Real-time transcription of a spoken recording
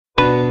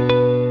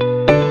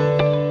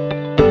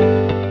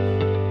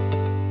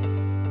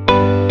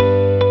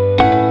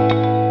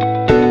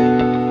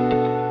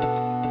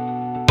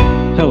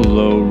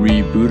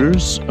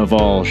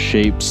of all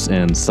shapes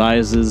and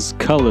sizes,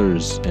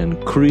 colors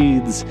and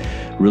creeds,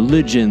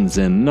 religions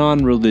and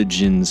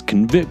non-religions,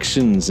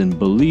 convictions and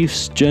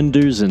beliefs,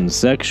 genders and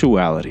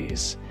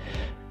sexualities.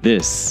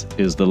 This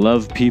is the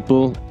Love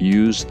People,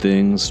 Use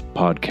Things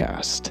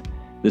podcast.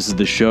 This is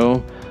the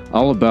show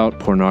all about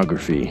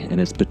pornography and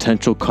its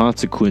potential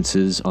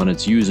consequences on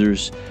its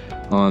users,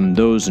 on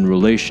those in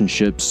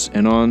relationships,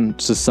 and on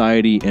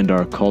society and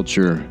our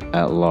culture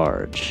at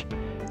large.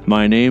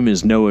 My name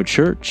is Noah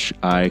Church.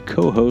 I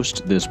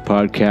co-host this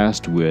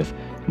podcast with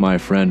my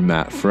friend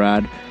Matt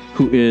Frad,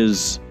 who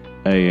is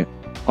an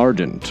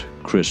ardent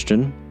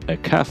Christian, a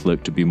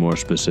Catholic to be more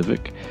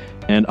specific,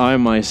 and I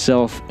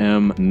myself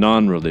am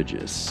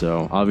non-religious.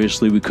 So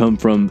obviously we come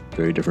from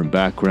very different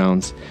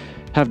backgrounds,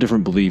 have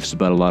different beliefs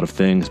about a lot of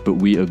things, but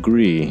we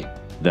agree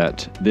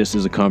that this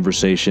is a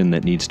conversation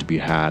that needs to be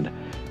had.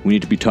 We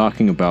need to be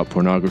talking about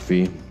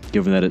pornography,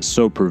 given that it's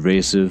so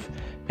pervasive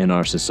in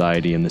our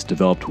society in this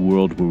developed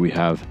world where we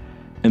have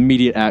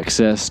immediate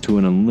access to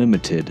an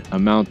unlimited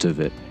amount of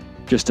it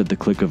just at the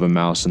click of a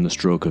mouse and the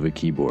stroke of a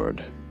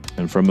keyboard.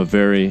 And from a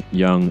very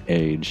young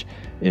age,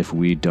 if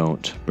we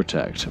don't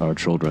protect our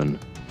children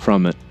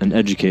from it and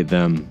educate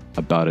them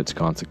about its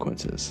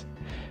consequences.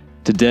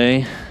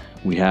 Today,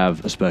 we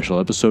have a special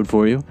episode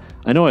for you.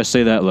 I know I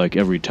say that like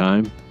every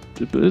time.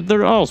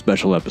 They're all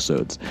special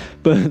episodes,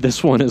 but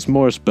this one is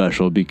more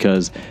special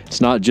because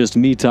it's not just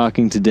me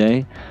talking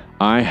today.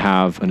 I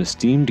have an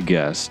esteemed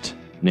guest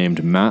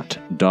named Matt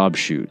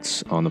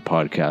Dobscheutz on the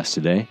podcast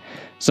today.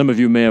 Some of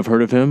you may have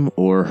heard of him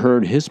or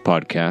heard his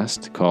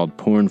podcast called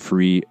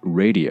Pornfree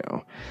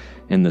Radio.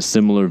 In the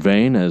similar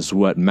vein as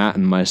what Matt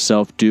and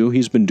myself do,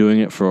 he's been doing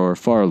it for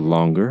far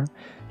longer.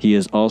 He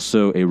is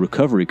also a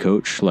recovery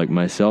coach like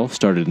myself,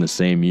 started in the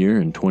same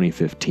year in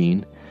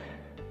 2015.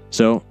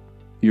 So,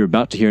 you're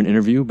about to hear an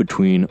interview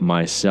between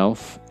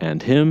myself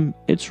and him.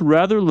 It's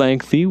rather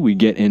lengthy. We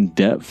get in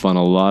depth on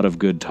a lot of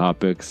good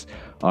topics,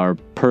 our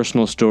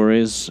personal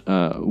stories,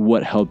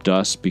 what helped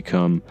us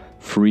become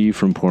free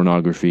from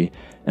pornography,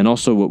 and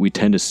also what we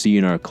tend to see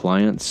in our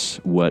clients,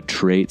 what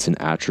traits and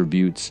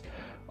attributes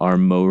are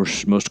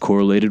most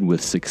correlated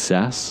with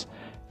success,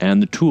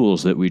 and the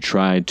tools that we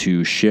try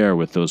to share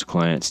with those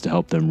clients to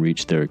help them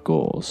reach their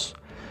goals.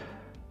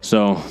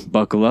 So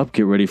buckle up,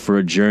 get ready for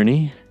a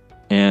journey,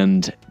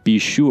 and be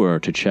sure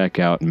to check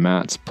out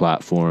Matt's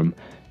platform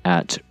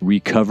at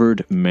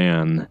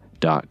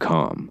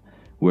recoveredman.com,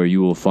 where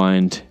you will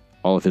find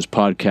all of his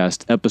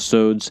podcast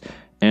episodes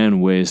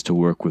and ways to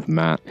work with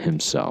Matt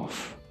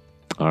himself.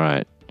 All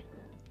right. I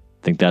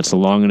think that's a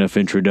long enough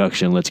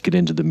introduction. Let's get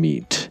into the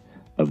meat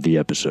of the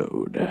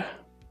episode.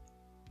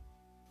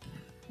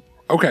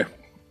 Okay.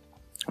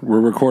 We're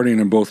recording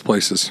in both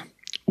places.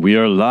 We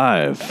are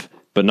live,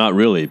 but not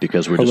really,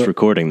 because we're just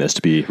recording this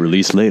to be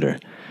released later.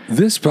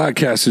 This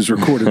podcast is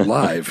recorded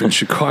live in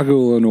Chicago,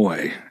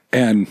 Illinois.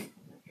 And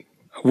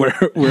where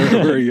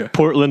are you?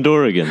 Portland,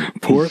 Oregon.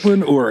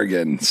 Portland,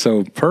 Oregon.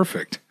 So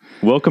perfect.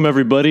 Welcome,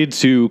 everybody,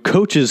 to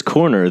Coach's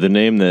Corner, the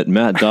name that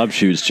Matt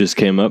Dobscheutz just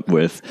came up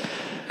with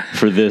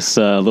for this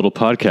little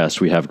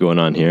podcast we have going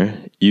on here.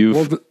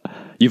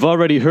 You've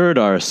already heard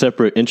our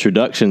separate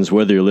introductions,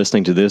 whether you're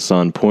listening to this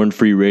on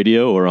Pornfree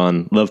Radio or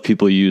on Love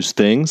People Use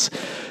Things,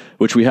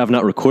 which we have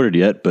not recorded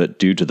yet, but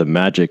due to the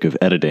magic of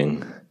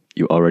editing,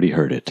 you already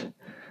heard it.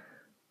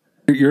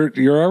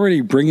 You're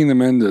already bringing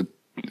them in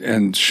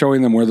and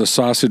showing them where the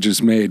sausage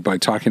is made by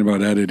talking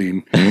about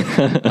editing.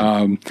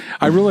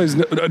 I realize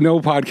no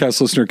podcast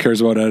listener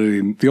cares about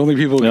editing. The only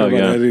people who care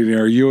about editing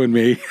are you and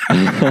me.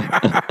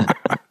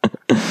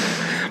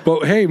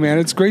 But hey, man,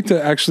 it's great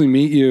to actually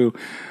meet you.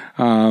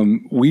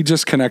 We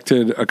just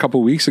connected a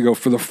couple weeks ago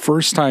for the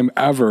first time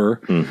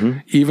ever,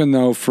 even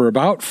though for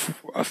about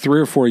 3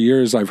 or 4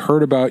 years I've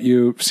heard about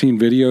you, seen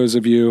videos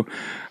of you,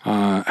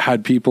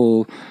 had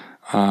people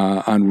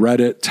on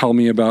Reddit tell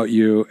me about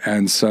you.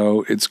 And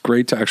so it's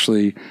great to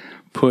actually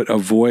put a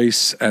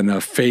voice and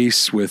a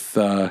face with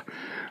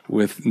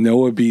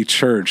Noah B.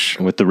 Church.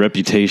 With the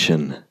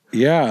reputation.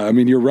 Yeah, I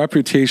mean, your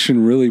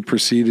reputation really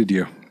preceded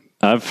you.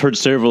 I've heard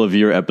several of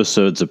your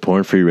episodes of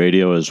Pornfree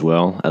Radio as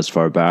well, as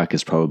far back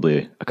as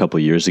probably a couple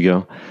of years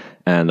ago.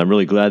 And I'm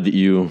really glad that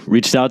you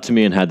reached out to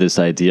me and had this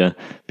idea,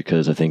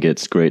 because I think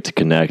it's great to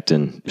connect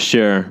and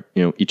share,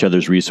 each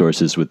other's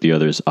resources with the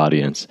other's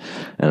audience.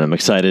 And I'm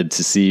excited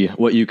to see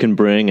what you can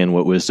bring and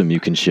what wisdom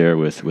you can share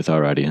with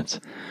our audience.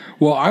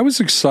 Well, I was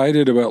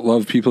excited about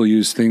Love People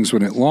Use Things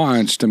when it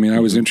launched. I mean, I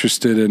was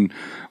interested in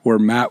where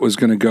Matt was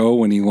going to go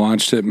when he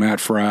launched it, Matt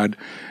Frad.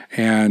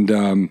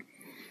 And,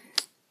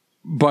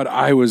 but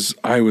I was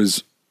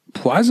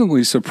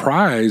pleasantly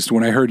surprised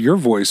when I heard your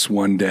voice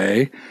one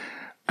day.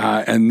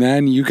 And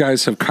then you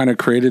guys have kind of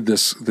created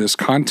this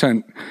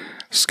content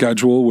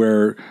schedule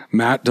where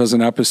Matt does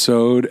an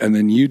episode and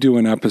then you do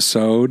an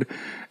episode,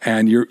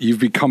 and you've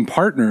become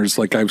partners.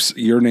 Like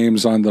your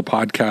name's on the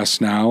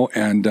podcast now.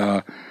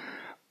 And,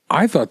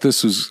 I thought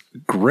this was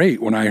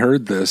great when I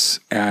heard this.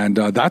 And,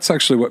 that's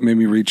actually what made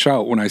me reach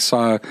out when I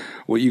saw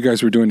what you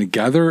guys were doing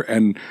together.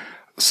 And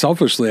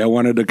selfishly, I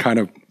wanted to kind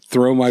of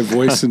throw my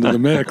voice into the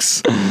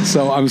mix.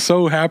 So I'm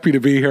so happy to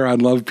be here on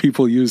Love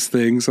People Use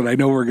Things. And I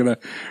know we're going to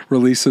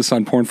release this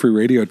on Pornfree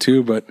Radio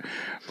too, but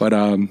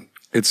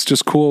it's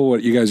just cool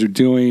what you guys are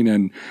doing.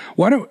 And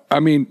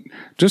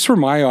just for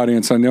my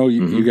audience, I know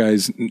you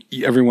guys,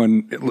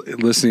 everyone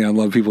listening on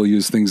Love People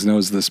Use Things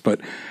knows this, but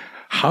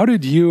how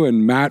did you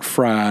and Matt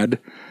Fradd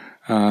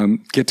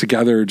get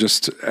together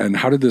and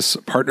how did this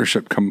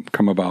partnership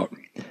come about?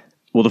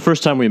 Well, the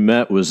first time we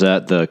met was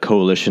at the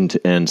Coalition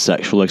to End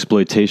Sexual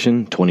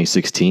Exploitation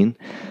 2016.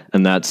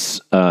 And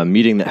that's a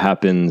meeting that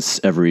happens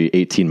every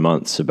 18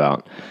 months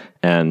about.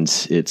 And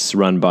it's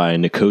run by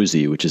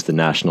NCOSE, which is the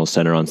National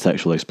Center on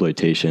Sexual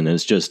Exploitation. And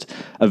it's just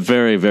a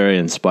very, very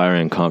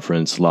inspiring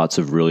conference. Lots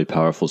of really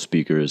powerful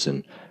speakers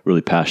and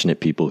really passionate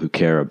people who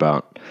care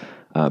about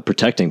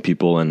protecting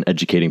people and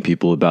educating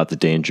people about the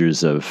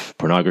dangers of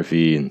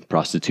pornography and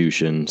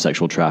prostitution,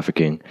 sexual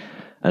trafficking.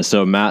 And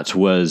so Matt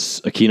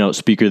was a keynote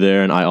speaker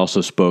there, and I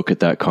also spoke at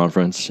that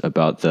conference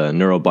about the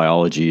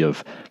neurobiology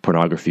of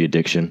pornography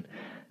addiction.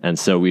 And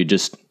so we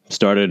just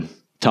started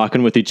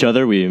talking with each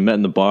other. We met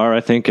in the bar, I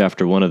think,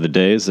 after one of the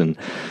days and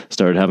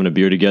started having a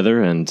beer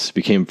together and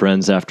became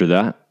friends after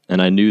that.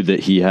 And I knew that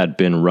he had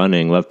been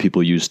running Love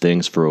People Use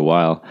Things for a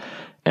while,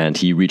 and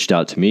he reached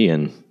out to me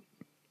and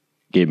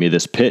gave me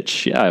this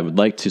pitch. Yeah, I would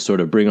like to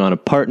sort of bring on a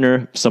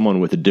partner, someone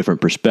with a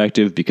different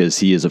perspective, because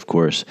he is, of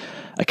course,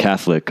 a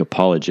Catholic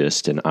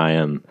apologist, and I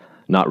am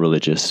not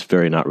religious,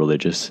 very not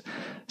religious.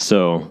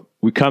 So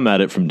we come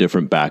at it from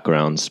different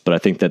backgrounds, but I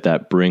think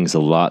that brings a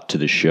lot to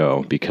the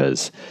show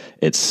because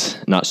it's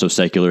not so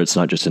secular. It's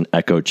not just an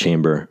echo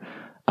chamber.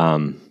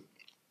 And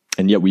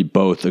yet we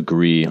both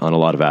agree on a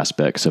lot of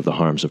aspects of the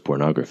harms of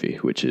pornography,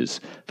 which is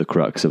the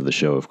crux of the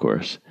show, of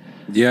course.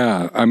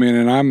 Yeah. I mean,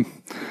 and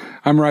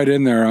I'm right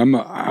in there. I'm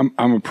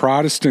a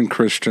Protestant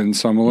Christian,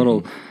 so I'm a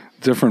little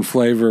different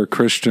flavor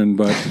Christian,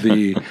 but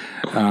the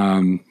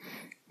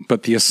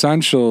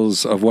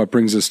essentials of what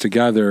brings us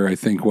together, I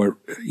think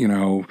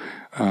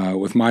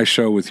with my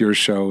show, with your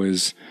show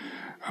is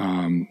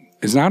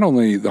not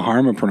only the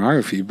harm of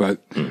pornography,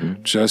 but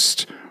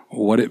just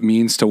what it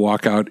means to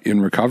walk out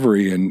in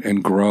recovery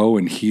and grow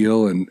and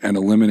heal and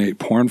eliminate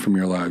porn from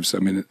your lives. I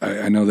mean,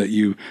 I know that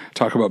you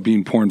talk about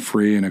being porn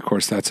free, and of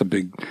course that's a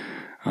big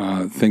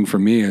thing for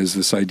me is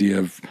this idea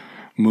of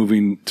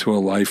moving to a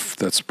life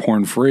that's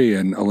porn free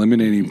and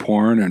eliminating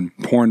porn and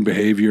porn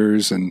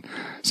behaviors and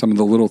some of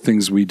the little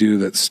things we do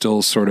that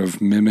still sort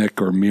of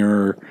mimic or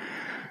mirror,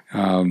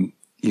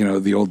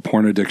 the old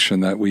porn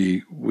addiction that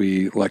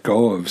we let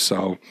go of.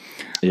 So,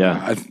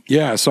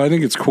 so I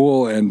think it's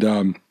cool.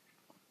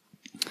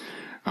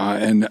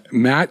 And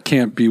Matt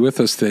can't be with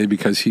us today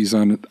because he's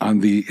on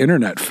the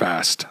internet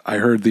fast. I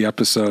heard the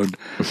episode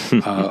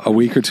a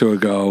week or two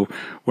ago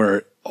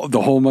where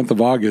the whole month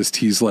of August,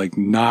 he's like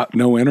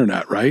no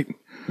internet, right?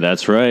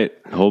 That's right.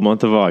 Whole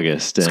month of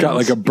August. He's got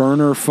like a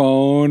burner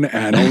phone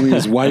and only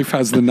his wife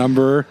has the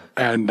number.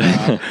 And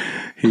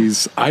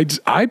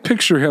I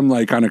picture him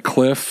like on a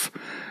cliff,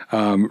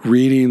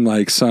 reading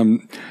like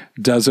some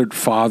desert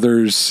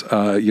fathers,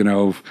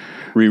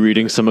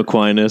 rereading some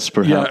Aquinas,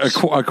 perhaps.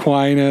 Yeah,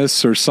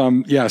 Aquinas or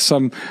some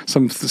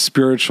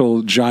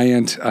spiritual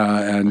giant,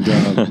 and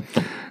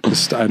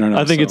I don't know.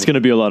 I think it's going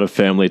to be a lot of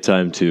family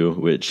time too,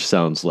 which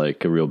sounds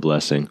like a real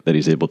blessing that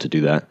he's able to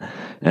do that.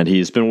 And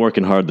he's been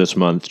working hard this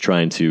month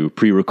trying to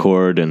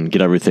pre-record and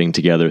get everything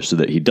together so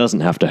that he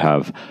doesn't have to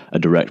have a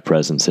direct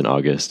presence in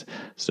August.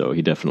 So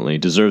he definitely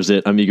deserves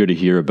it. I'm eager to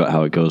hear about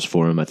how it goes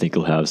for him. I think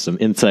he'll have some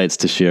insights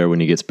to share when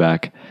he gets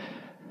back.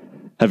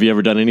 Have you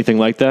ever done anything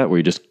like that where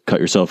you just cut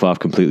yourself off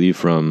completely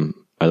from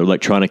either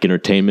electronic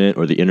entertainment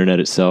or the internet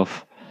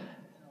itself?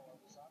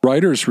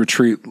 Writers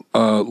retreat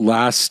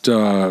last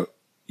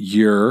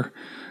year,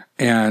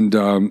 and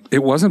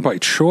it wasn't by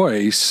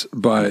choice,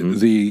 but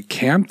the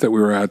camp that we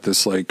were at,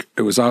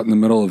 it was out in the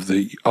middle of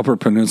the Upper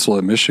Peninsula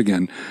of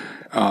Michigan.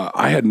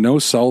 I had no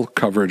cell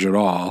coverage at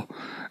all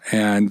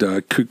and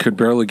could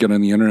barely get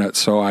on the internet,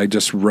 so I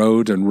just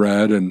wrote and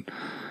read, and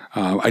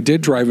I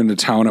did drive into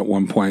town at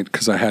one point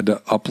because I had to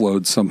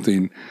upload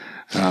something,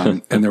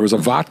 and there was a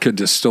vodka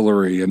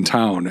distillery in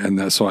town,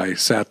 and so I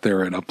sat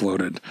there and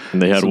uploaded.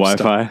 And they had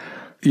Wi-Fi?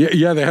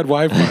 Yeah, they had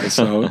Wi-Fi,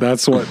 so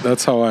that's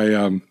how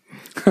I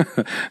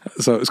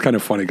so it was kind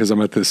of funny because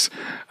I'm at this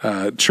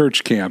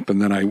church camp,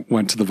 and then I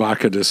went to the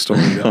vodka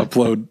distillery to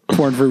upload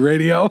Pornfree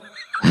Radio.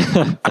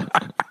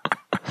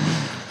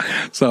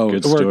 So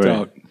Good it worked story.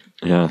 out.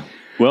 Yeah.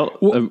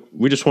 Well,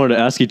 we just wanted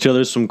to ask each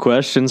other some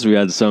questions. We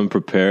had some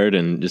prepared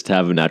and just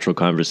have a natural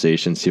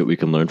conversation, see what we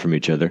can learn from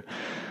each other.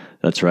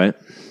 That's right.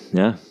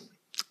 Yeah.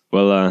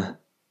 Well,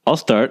 I'll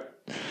start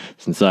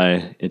since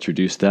I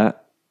introduced that.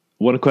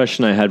 One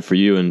question I had for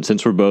you, and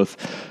since we're both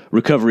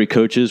recovery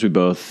coaches, we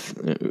both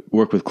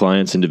work with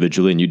clients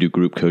individually, and you do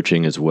group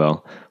coaching as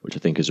well, which I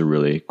think is a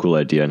really cool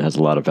idea and has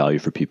a lot of value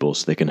for people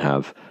so they can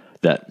have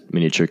that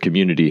miniature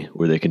community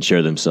where they can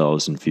share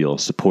themselves and feel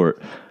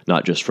support,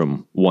 not just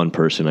from one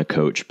person, a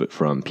coach, but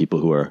from people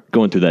who are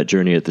going through that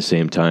journey at the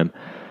same time.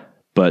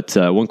 But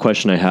one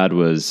question I had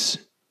was,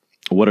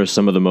 what are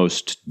some of the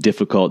most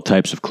difficult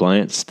types of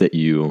clients that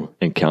you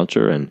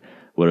encounter, and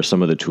what are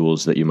some of the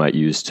tools that you might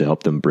use to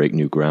help them break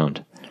new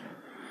ground?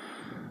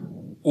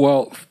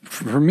 Well,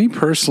 for me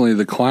personally,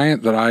 the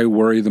client that I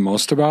worry the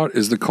most about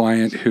is the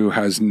client who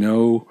has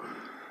no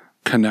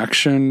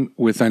connection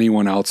with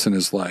anyone else in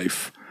his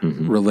life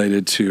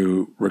related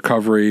to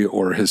recovery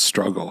or his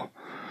struggle.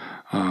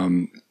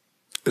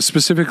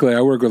 Specifically,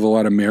 I work with a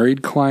lot of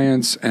married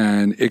clients,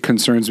 and it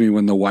concerns me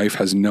when the wife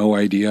has no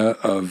idea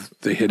of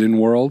the hidden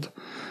world.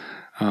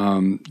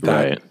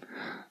 Right.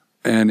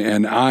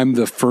 And I'm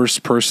the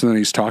first person that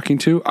he's talking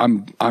to.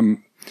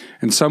 I'm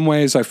in some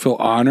ways I feel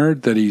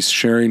honored that he's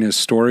sharing his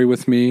story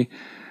with me,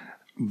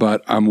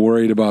 but I'm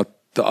worried about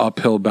the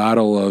uphill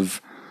battle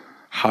of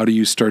how do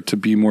you start to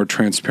be more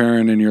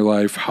transparent in your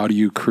life? How do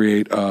you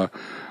create a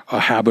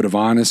habit of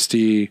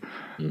honesty?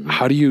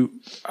 How do you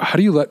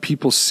let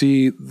people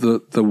see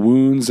the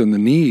wounds and the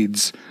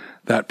needs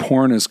that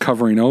porn is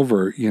covering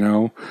over? You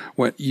know,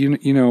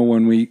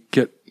 when we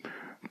get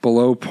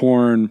below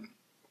porn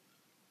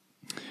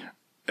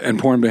and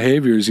porn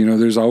behaviors,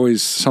 there's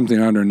always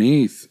something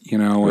underneath.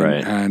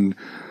 Right. And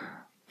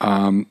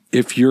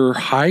if you're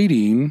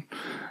hiding,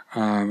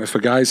 if a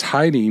guy's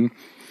hiding,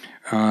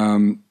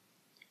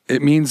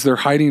 it means they're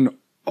hiding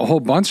a whole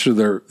bunch of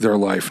their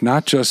life,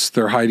 not just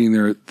they're hiding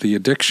the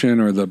addiction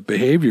or the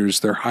behaviors.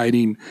 They're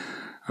hiding,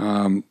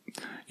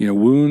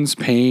 wounds,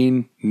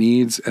 pain,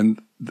 needs. And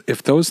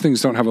if those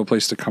things don't have a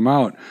place to come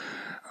out,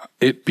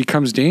 it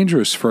becomes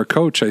dangerous for a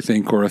coach, I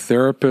think, or a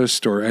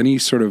therapist or any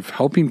sort of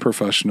helping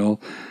professional.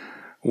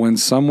 When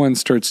someone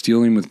starts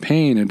dealing with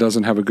pain and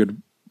doesn't have a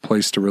good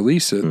place to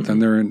release it, then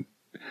they're in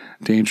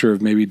danger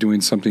of maybe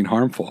doing something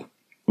harmful.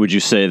 Would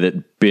you say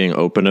that being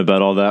open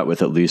about all that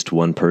with at least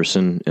one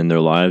person in their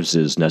lives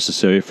is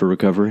necessary for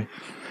recovery?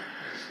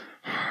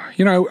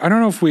 I don't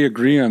know if we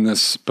agree on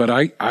this, but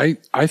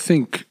I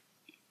think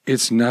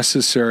it's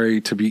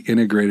necessary to be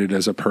integrated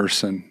as a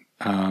person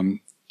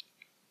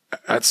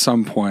at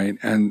some point.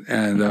 And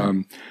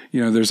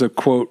there's a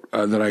quote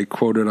that I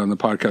quoted on the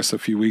podcast a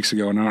few weeks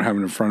ago, and I don't have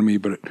it in front of me,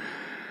 but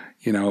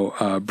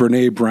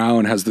Brene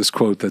Brown has this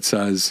quote that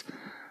says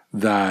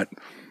that,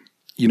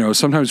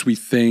 sometimes we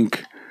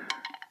think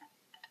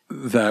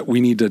that we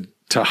need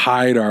to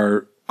hide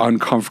our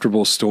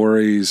uncomfortable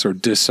stories or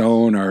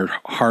disown our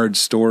hard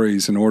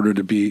stories in order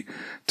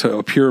to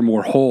appear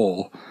more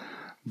whole.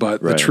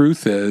 But the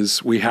truth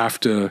is we have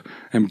to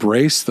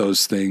embrace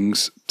those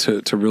things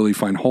to really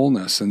find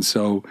wholeness. And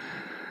so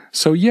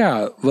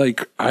yeah,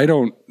 like I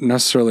don't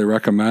necessarily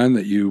recommend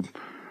that you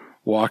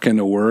walk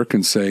into work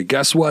and say,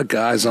 guess what,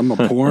 guys, I'm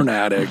a porn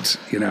addict.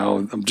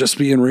 I'm just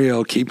being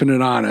real, keeping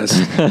it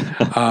honest.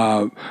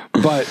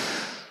 But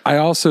I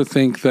also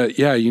think that,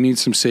 you need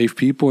some safe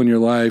people in your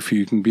life.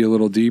 You can be a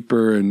little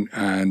deeper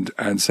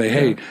and say,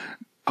 hey,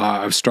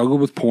 I've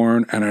struggled with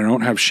porn and I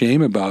don't have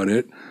shame about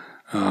it.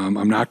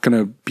 I'm not going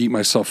to beat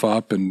myself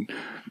up and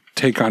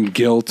take on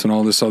guilt and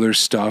all this other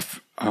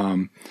stuff.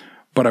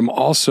 But I'm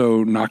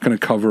also not going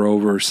to cover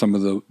over some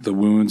of the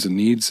wounds and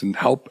needs and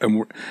help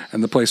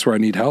and the place where I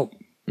need help.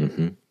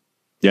 Mm-hmm.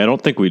 Yeah, I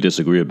don't think we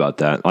disagree about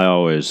that. I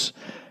always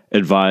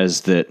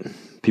advise that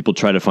people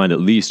try to find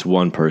at least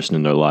one person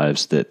in their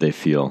lives that they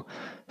feel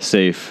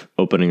safe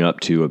opening up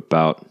to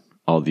about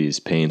all these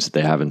pains that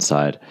they have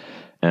inside.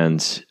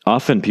 And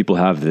often people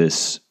have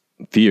this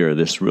fear,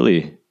 this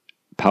really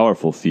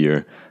powerful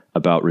fear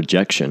about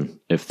rejection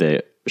if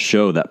they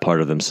show that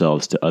part of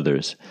themselves to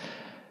others.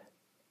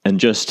 And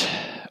just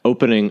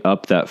opening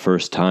up that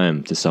first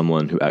time to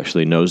someone who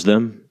actually knows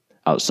them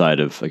outside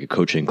of like a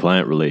coaching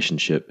client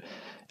relationship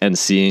and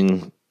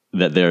seeing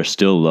that they're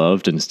still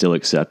loved and still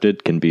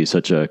accepted can be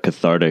such a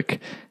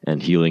cathartic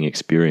and healing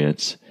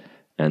experience.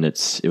 And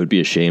it would be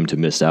a shame to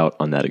miss out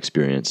on that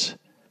experience.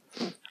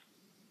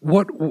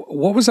 What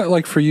was that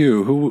like for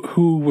you?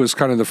 Who was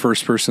kind of the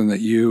first person that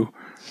you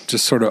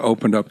just sort of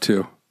opened up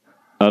to?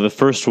 The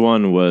first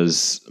one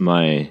was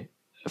my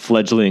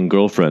fledgling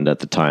girlfriend at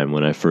the time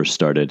when I first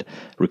started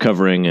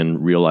recovering and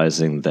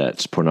realizing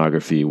that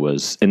pornography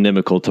was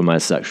inimical to my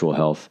sexual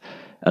health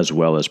as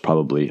well as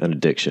probably an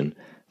addiction,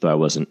 though I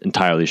wasn't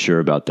entirely sure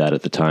about that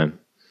at the time.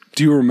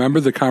 Do you remember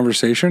the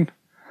conversation?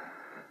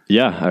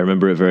 Yeah, I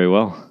remember it very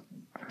well.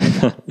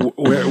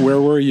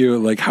 Where were you?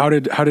 Like, how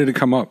did it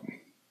come up?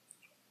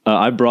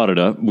 I brought it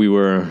up. We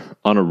were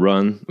on a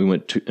run. We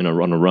went on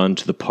a run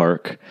to the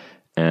park.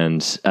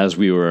 And as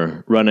we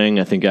were running,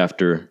 I think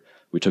after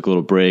we took a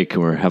little break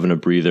and we're having a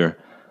breather,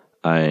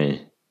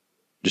 I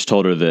just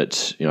told her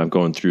that, I'm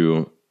going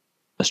through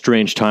a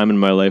strange time in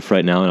my life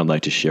right now and I'd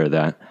like to share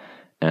that.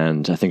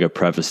 And I think I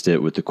prefaced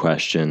it with the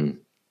question,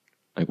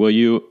 like, well,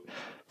 you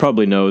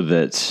probably know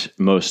that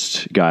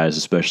most guys,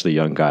 especially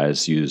young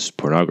guys, use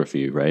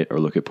pornography, right? Or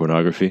look at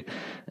pornography.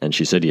 And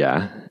she said,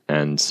 yeah.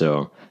 And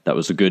so that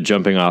was a good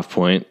jumping off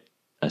point.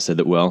 I said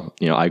that, well,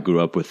 I grew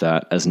up with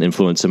that as an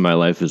influence in my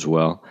life as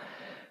well.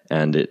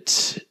 And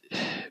it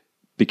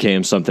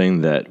became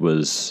something that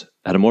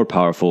had a more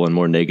powerful and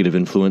more negative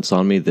influence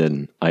on me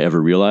than I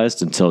ever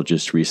realized until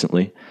just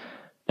recently.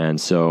 And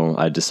so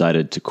I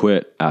decided to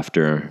quit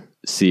after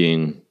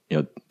seeing,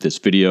 this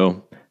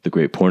video, The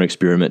Great Porn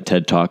Experiment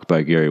TED Talk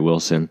by Gary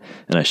Wilson,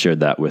 and I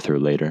shared that with her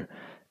later.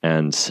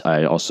 And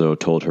I also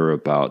told her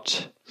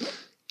about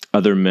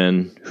other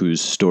men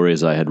whose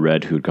stories I had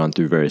read who'd gone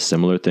through very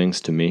similar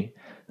things to me.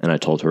 And I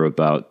told her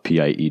about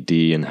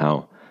PIED and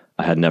how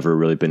I had never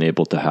really been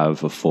able to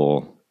have a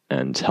full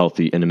and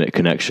healthy, intimate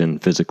connection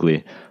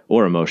physically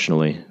or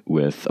emotionally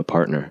with a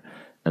partner.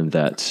 And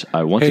that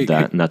I wanted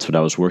that, and that's what I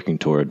was working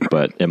toward.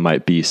 But it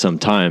might be some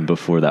time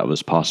before that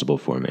was possible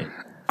for me.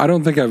 I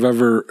don't think I've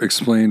ever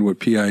explained what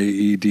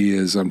PIED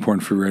is on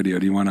Pornfree Radio.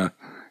 Do you want to?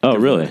 Oh,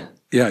 really?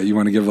 Yeah, you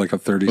want to give like a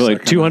 30-second?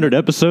 Like 200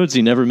 episodes,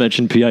 you never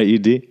mentioned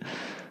PIED?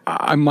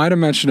 I might have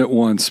mentioned it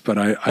once, but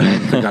I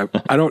don't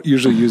think I don't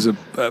usually use it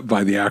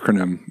by the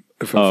acronym.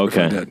 If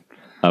I did.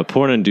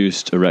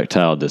 Porn-induced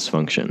erectile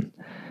dysfunction.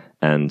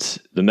 And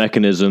the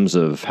mechanisms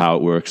of how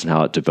it works and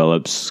how it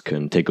develops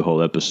can take a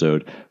whole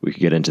episode. We could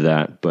get into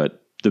that.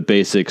 But the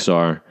basics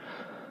are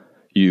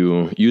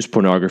you use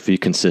pornography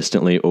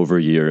consistently over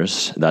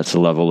years. That's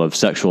a level of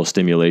sexual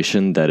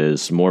stimulation that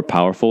is more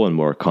powerful and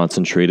more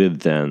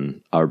concentrated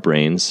than our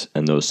brains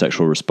and those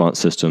sexual response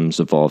systems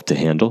evolved to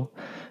handle.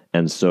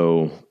 And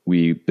so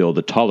we build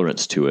a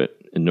tolerance to it.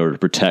 In order to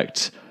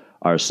protect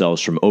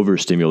ourselves from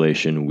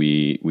overstimulation,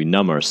 we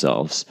numb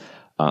ourselves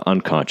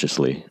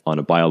unconsciously on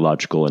a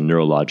biological and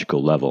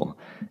neurological level.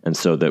 And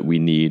so that we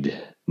need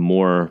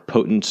more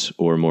potent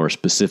or more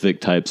specific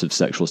types of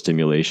sexual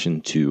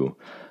stimulation to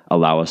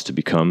allow us to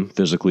become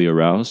physically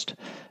aroused.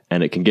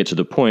 And it can get to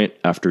the point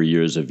after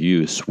years of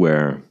use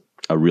where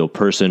a real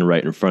person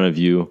right in front of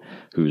you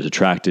who's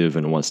attractive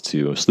and wants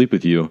to sleep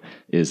with you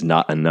is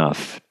not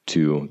enough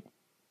to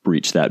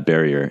breach that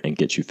barrier and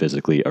get you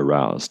physically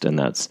aroused. And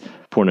that's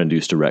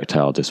porn-induced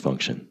erectile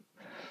dysfunction.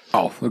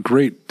 Oh, a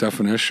great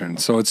definition.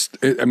 So it's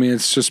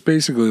just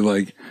basically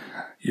like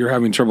you're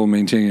having trouble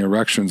maintaining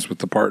erections with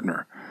the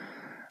partner.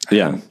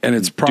 Yeah. And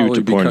it's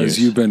probably because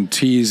you've been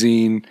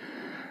teasing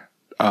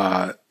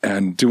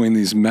and doing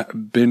these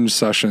binge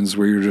sessions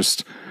where you're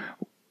just,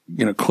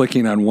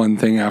 clicking on one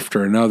thing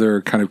after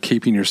another, kind of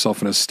keeping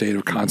yourself in a state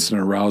of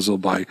constant arousal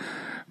by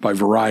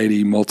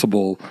variety,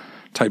 multiple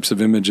types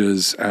of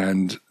images.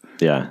 And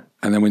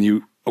then when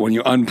you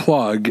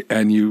unplug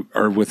and you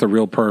are with a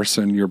real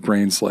person, your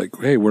brain's like,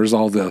 hey, where's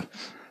all the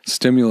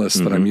stimulus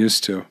that I'm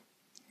used to?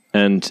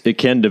 And it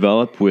can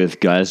develop with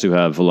guys who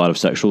have a lot of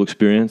sexual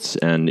experience,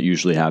 and it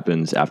usually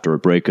happens after a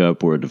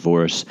breakup or a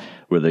divorce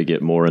where they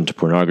get more into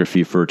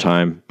pornography for a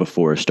time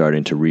before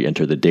starting to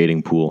re-enter the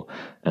dating pool.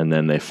 And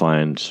then they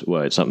find,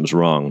 something's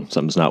wrong,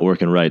 something's not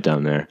working right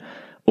down there.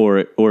 Or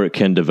it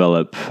can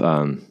develop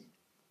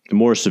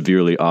more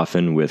severely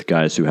often with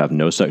guys who have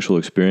no sexual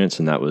experience,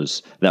 and that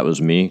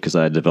was me, because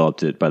I had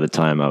developed it by the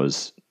time I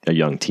was a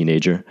young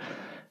teenager.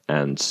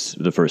 And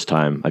the first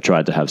time I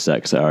tried to have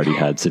sex, I already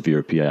had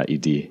severe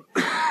PIED.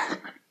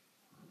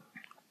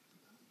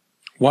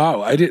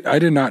 Wow, I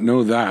did not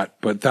know that,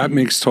 but that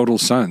makes total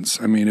sense.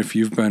 I mean, if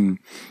you've been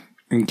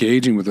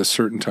engaging with a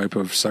certain type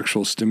of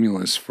sexual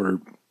stimulus for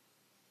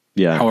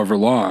however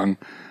long.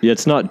 Yeah,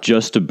 it's not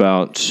just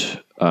about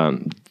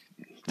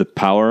the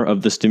power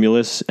of the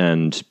stimulus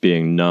and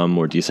being numb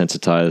or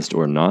desensitized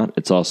or not.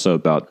 It's also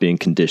about being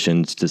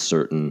conditioned to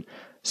certain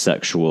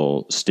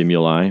sexual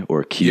stimuli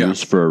or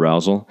cues for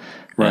arousal.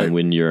 Right. And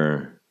when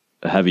you're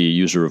a heavy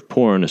user of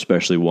porn,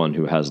 especially one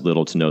who has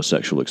little to no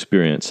sexual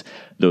experience,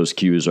 those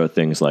cues are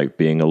things like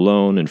being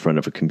alone in front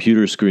of a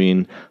computer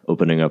screen,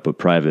 opening up a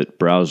private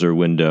browser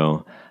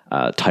window,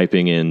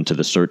 typing into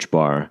the search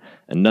bar,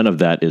 and none of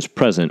that is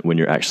present when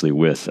you're actually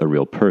with a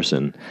real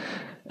person.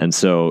 And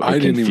so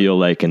it can feel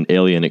like an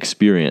alien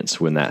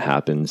experience when that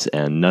happens,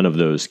 and none of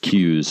those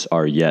cues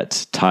are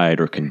yet tied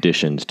or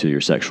conditioned to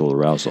your sexual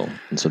arousal.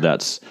 And so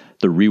that's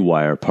the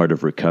rewire part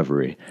of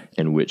recovery,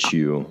 in which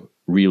you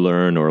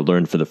relearn or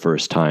learn for the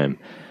first time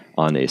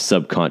on a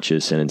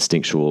subconscious and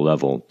instinctual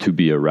level to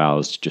be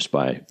aroused just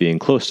by being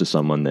close to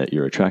someone that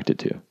you're attracted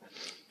to.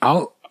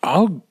 I'll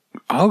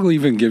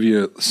even give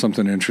you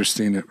something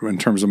interesting in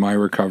terms of my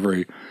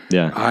recovery.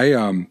 Yeah.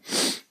 I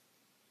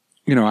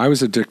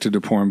was addicted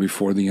to porn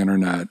before the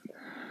internet.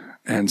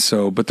 And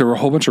so, but there were a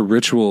whole bunch of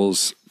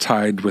rituals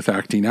tied with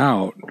acting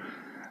out.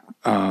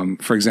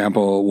 For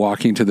example,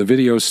 walking to the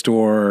video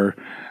store,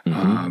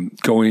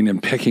 going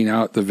and picking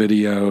out the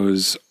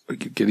videos,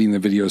 getting the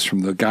videos from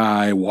the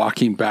guy,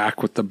 walking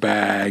back with the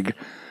bag,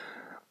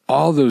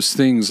 all those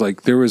things.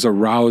 Like, there was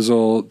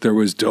arousal, there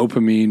was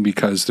dopamine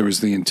because there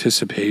was the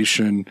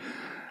anticipation.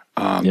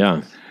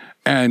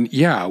 And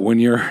when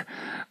you're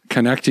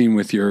connecting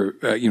with your,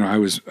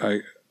 I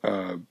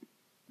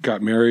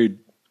got married,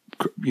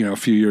 a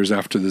few years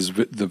after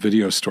the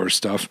video store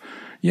stuff.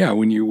 Yeah.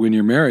 When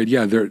you're married,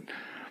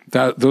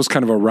 those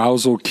kind of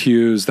arousal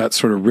cues, that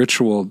sort of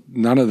ritual,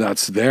 none of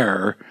that's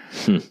there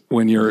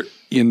when you're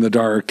in the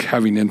dark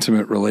having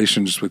intimate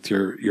relations with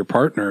your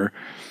partner.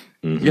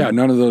 Yeah.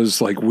 None of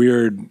those like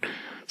weird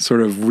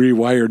sort of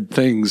rewired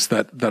things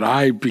that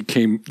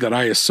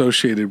I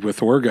associated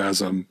with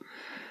orgasm.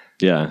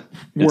 Yeah.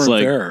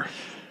 Weren't there.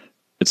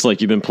 It's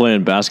like you've been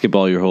playing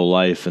basketball your whole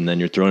life, and then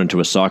you're thrown into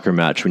a soccer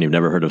match when you've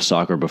never heard of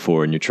soccer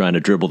before, and you're trying to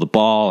dribble the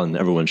ball, and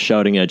everyone's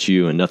shouting at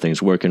you, and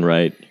nothing's working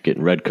right. You're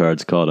getting red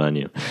cards called on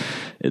you.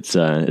 It's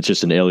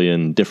just an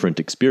alien,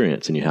 different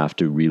experience, and you have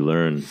to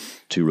relearn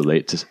to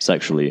relate to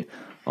sexually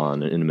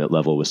on an intimate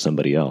level with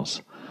somebody else.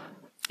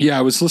 Yeah,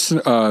 I was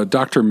listening.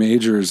 Dr.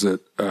 Majors,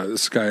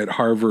 this guy at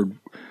Harvard.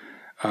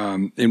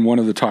 In one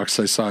of the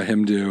talks I saw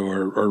him do,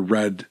 or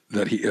read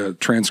that a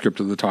transcript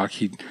of the talk,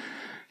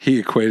 he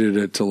equated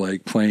it to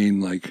like playing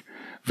like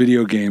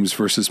video games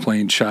versus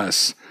playing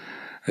chess.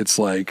 It's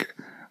like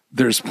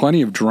there's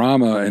plenty of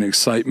drama and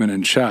excitement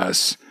in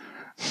chess,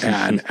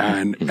 and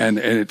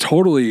it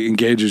totally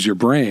engages your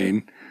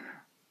brain.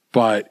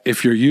 But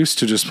if you're used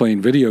to just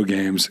playing video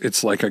games,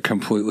 it's like a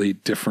completely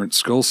different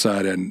skill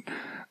set,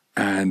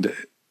 and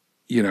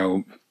you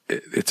know,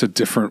 it's a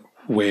different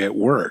way it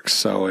works.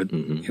 So it,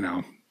 you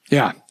know,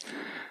 yeah.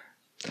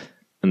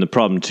 And the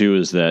problem too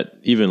is that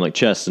even like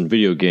chess and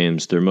video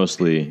games, they're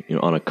mostly, you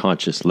know, on a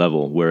conscious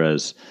level,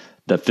 whereas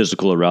that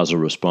physical arousal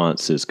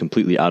response is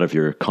completely out of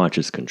your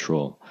conscious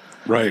control.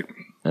 Right.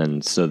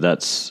 And so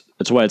that's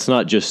why it's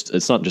not just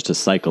a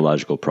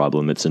psychological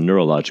problem, it's a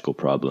neurological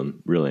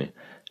problem, really.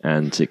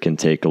 And it can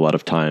take a lot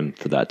of time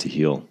for that to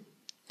heal.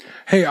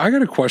 Hey, I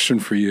got a question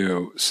for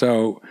you.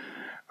 So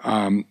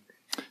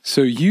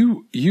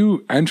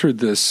you entered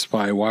this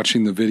by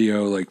watching the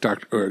video, like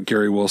Dr.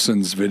 Gary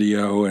Wilson's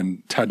video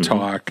and TED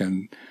Talk,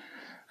 and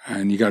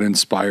you got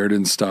inspired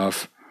and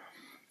stuff.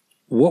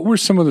 What were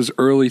some of those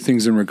early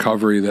things in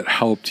recovery that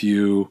helped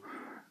you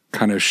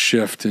kind of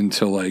shift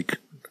into like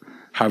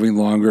having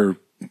longer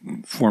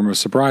form of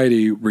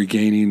sobriety,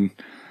 regaining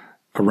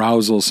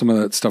arousal, some of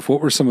that stuff?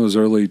 What were some of those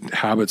early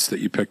habits that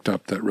you picked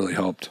up that really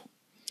helped?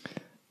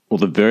 Well,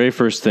 the very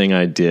first thing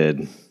I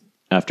did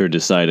after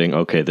deciding,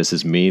 okay, this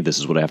is me, this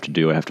is what I have to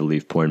do, I have to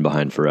leave porn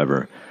behind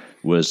forever,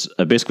 was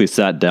I basically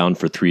sat down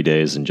for 3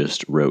 days and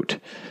just wrote.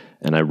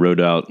 And I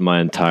wrote out my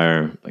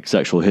entire like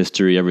sexual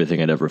history,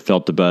 everything I'd ever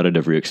felt about it,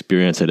 every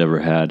experience I'd ever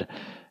had,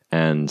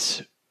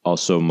 and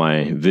also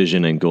my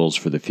vision and goals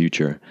for the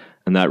future.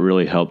 And that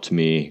really helped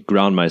me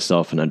ground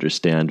myself and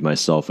understand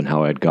myself and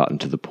how I had gotten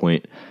to the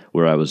point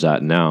where I was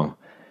at now,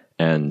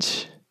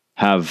 and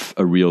have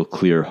a real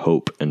clear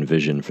hope and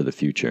vision for the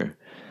future.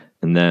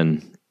 And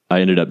then I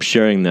ended up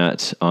sharing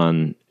that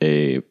on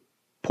a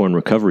porn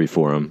recovery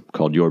forum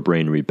called Your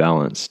Brain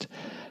Rebalanced,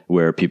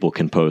 where people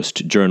can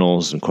post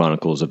journals and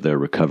chronicles of their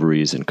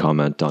recoveries and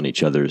comment on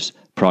each other's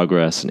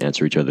progress and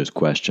answer each other's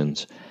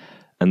questions.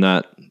 And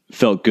that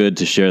felt good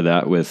to share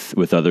that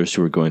with others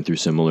who were going through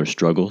similar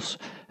struggles,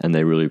 and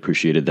they really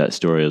appreciated that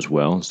story as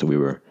well. So we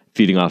were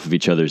feeding off of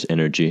each other's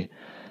energy.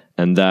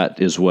 And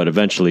that is what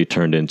eventually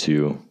turned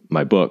into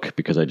my book,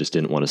 because I just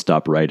didn't want to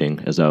stop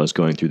writing as I was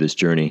going through this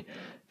journey,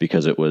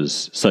 because it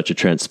was such a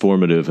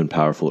transformative and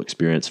powerful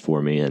experience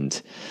for me.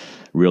 And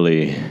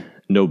really,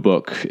 no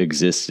book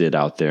existed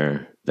out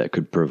there that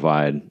could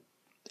provide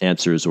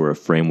answers or a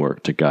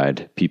framework to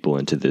guide people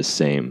into this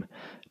same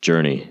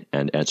journey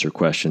and answer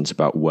questions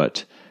about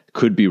what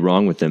could be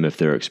wrong with them if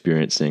they're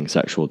experiencing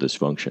sexual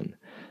dysfunction.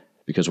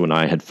 Because when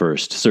I had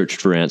first searched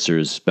for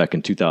answers back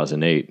in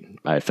 2008,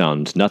 I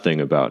found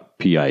nothing about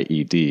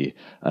PIED.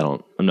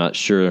 I'm not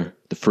sure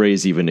the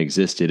phrase even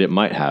existed. It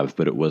might have,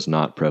 but it was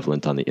not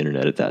prevalent on the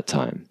internet at that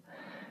time.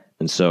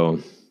 And so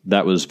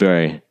that was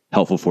very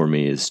helpful for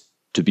me, is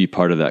to be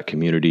part of that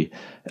community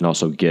and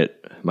also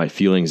get my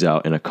feelings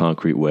out in a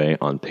concrete way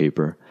on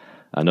paper.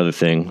 Another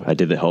thing I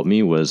did that helped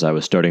me was I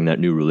was starting that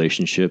new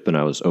relationship, and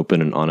I was open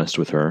and honest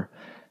with her.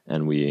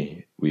 And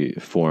we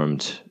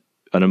formed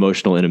an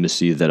emotional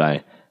intimacy that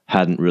I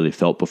hadn't really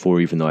felt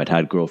before, even though I'd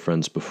had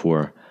girlfriends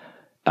before.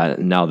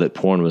 Now that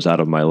porn was out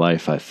of my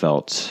life, I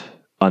felt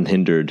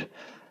unhindered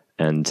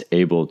and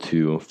able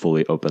to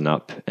fully open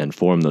up and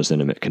form those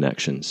intimate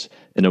connections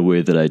in a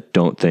way that I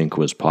don't think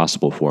was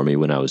possible for me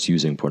when I was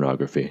using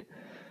pornography.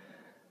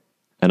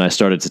 And I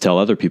started to tell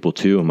other people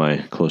too, my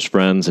close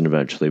friends and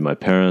eventually my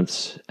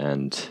parents,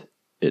 and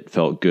it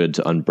felt good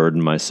to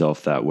unburden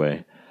myself that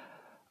way.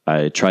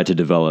 I tried to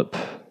develop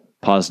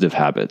positive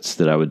habits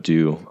that I would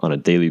do on a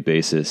daily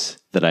basis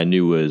that I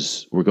knew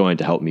were going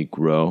to help me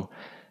grow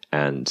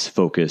and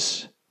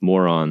focus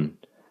more on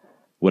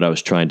what I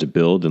was trying to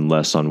build and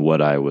less on what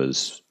I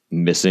was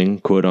missing,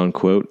 quote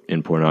unquote,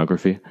 in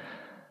pornography.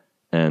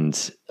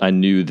 And I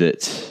knew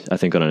that, I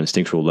think on an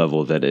instinctual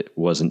level, that it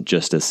wasn't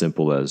just as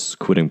simple as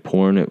quitting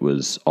porn. It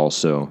was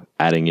also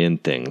adding in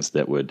things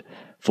that would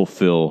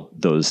fulfill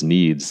those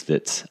needs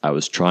that I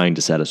was trying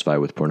to satisfy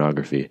with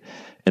pornography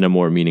in a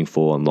more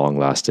meaningful and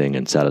long-lasting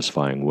and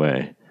satisfying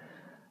way.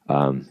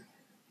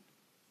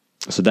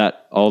 So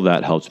that all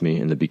that helped me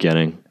in the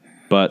beginning.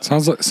 But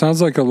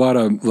sounds like a lot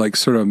of like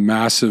sort of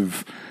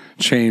massive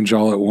change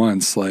all at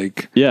once.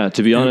 Like, yeah,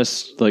 to be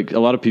honest, like a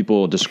lot of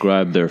people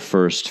describe their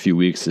first few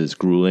weeks as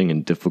grueling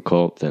and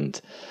difficult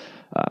and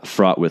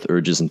fraught with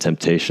urges and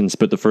temptations.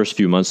 But the first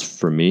few months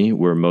for me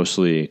were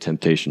mostly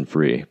temptation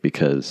free,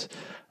 because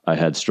I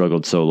had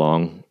struggled so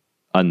long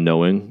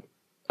unknowing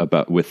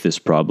with this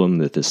problem,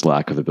 that this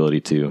lack of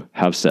ability to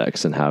have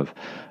sex and have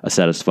a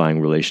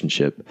satisfying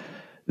relationship,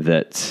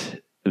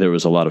 that there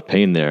was a lot of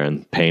pain there,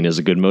 and pain is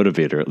a good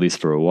motivator, at least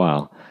for a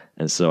while.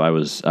 And so I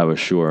was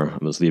sure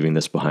I was leaving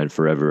this behind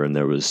forever, and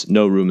there was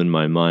no room in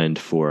my mind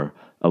for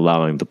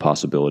allowing the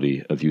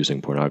possibility of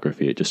using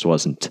pornography. It just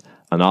wasn't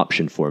an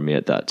option for me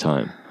at that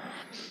time.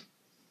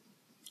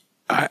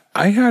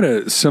 I had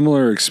a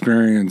similar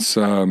experience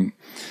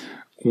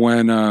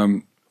when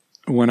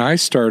I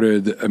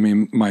started. I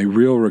mean, my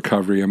real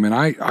recovery. I mean,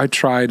 I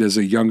tried as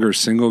a younger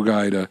single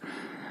guy to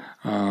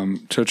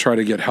try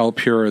to get help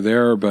here or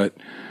there, but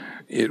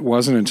it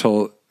wasn't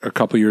until a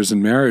couple years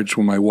in marriage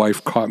when my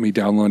wife caught me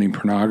downloading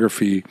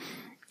pornography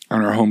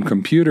on our home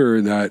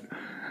computer that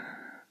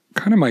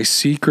kind of my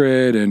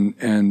secret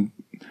and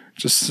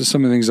just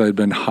some of the things I'd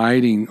been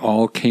hiding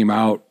all came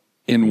out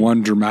in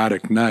one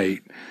dramatic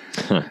night.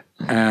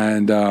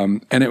 And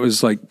it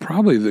was like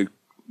probably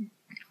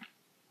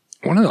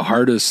one of the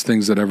hardest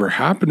things that ever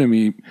happened to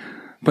me.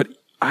 But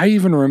I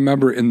even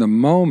remember in the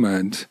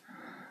moment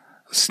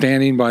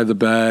standing by the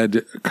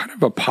bed, kind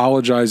of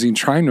apologizing,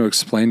 trying to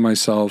explain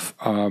myself,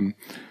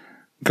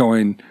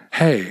 going,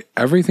 hey,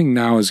 everything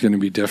now is going to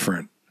be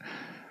different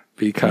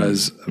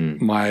because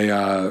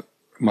my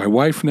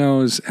wife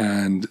knows,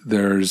 and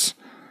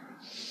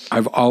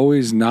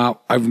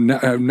I've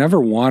never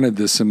wanted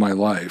this in my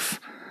life.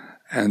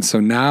 And so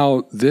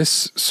now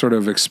this sort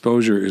of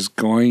exposure is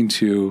going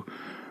to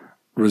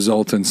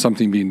result in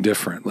something being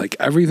different. Like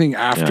everything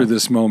after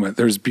this moment,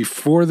 there's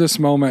before this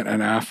moment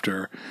and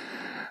after.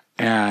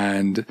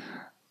 And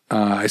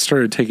I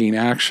started taking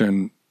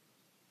action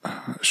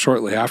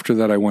shortly after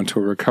that. I went to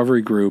a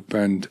recovery group,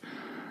 and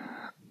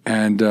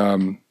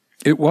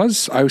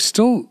I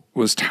still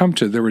was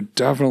tempted. There were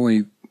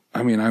definitely,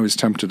 I mean, I was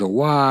tempted to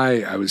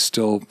lie. I was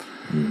still,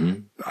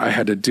 I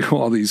had to do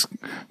all these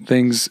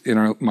things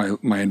in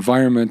my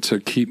environment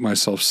to keep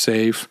myself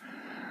safe.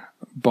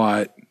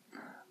 But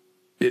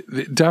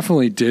it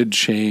definitely did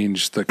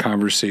change the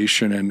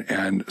conversation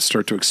and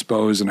start to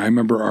expose. And I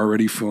remember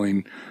already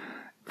feeling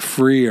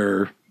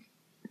freer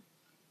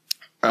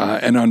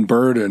and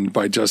unburdened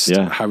by just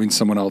having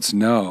someone else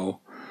know.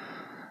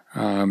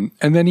 And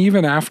then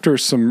even after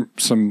some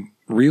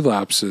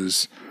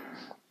relapses,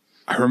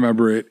 I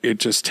remember it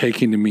just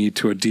taking me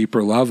to a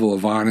deeper level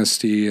of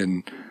honesty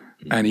and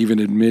even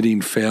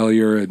admitting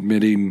failure,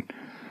 admitting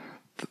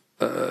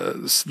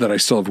that I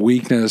still have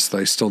weakness, that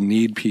I still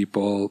need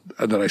people,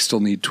 that I still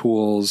need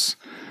tools.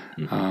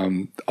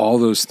 All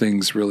those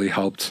things really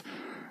helped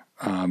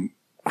help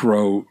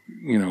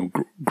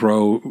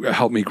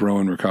me grow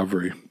in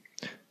recovery.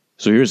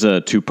 So here's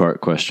a two-part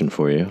question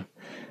for you.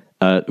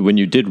 When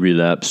you did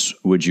relapse,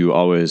 would you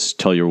always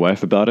tell your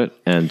wife about it?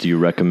 And do you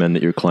recommend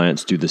that your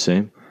clients do the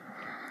same?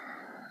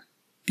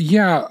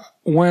 Yeah.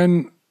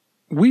 When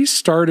we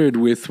started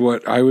with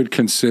what I would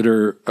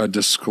consider a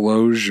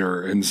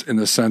disclosure in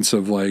the sense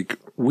of like,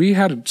 we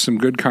had some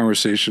good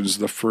conversations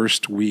the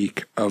first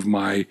week of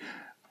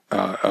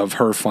of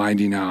her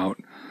finding out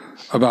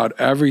about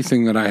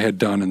everything that I had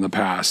done in the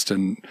past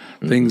and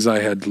things I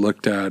had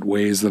looked at,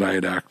 ways that I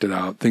had acted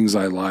out, things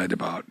I lied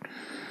about.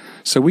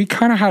 So we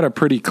kind of had a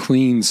pretty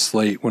clean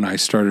slate when I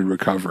started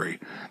recovery.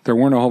 There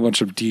weren't a whole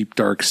bunch of deep,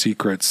 dark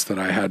secrets that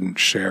I hadn't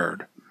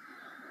shared.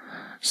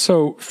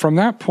 So from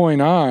that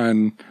point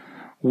on,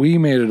 I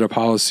made it a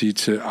policy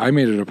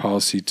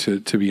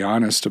to be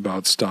honest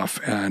about stuff.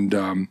 And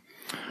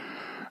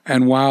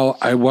while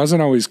I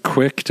wasn't always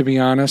quick to be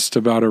honest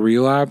about a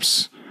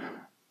relapse,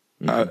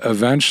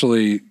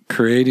 eventually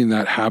creating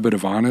that habit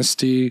of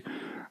honesty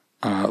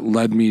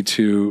led me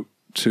to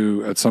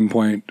at some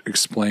point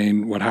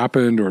explain what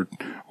happened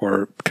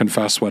or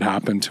confess what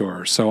happened to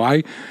her. So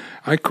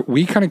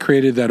we kind of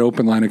created that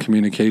open line of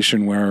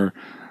communication where,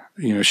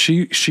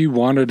 she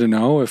wanted to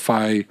know if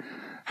I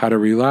had a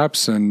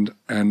relapse and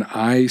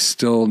I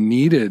still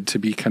needed to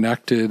be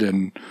connected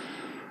and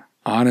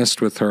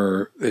honest with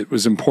her. It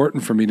was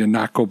important for me to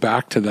not go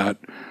back to that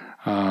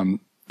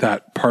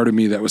part of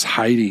me that was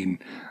hiding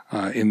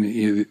in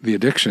the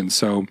addiction.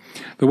 So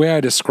the way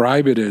I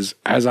describe it is,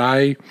 as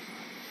I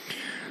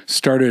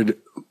started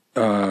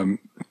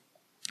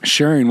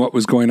sharing what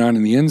was going on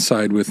in the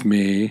inside with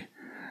me,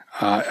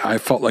 I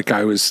felt like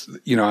I was,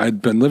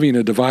 I'd been living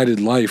a divided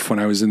life when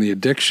I was in the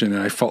addiction,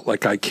 and I felt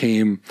like I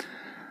came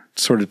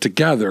sort of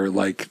together,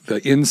 like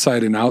the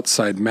inside and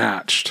outside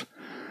matched.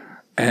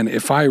 And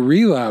if I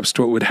relapsed,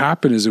 what would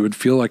happen is it would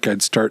feel like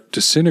I'd start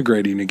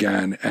disintegrating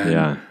again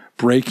and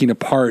breaking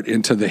apart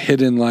into the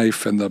hidden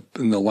life and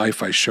the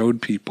life I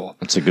showed people.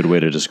 That's a good way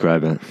to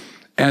describe it.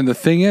 And the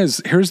thing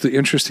is, here's the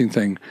interesting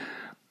thing.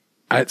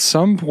 At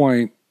some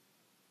point,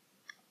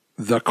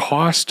 the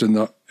cost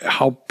and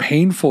how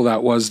painful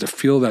that was to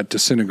feel that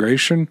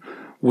disintegration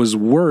was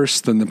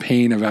worse than the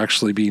pain of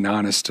actually being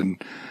honest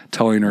and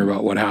telling her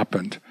about what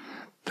happened.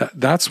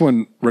 That's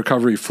when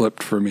recovery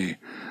flipped for me.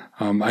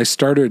 I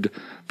started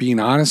being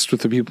honest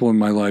with the people in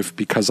my life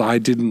because I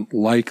didn't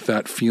like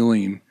that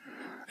feeling.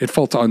 It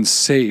felt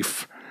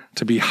unsafe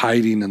to be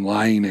hiding and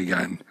lying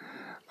again.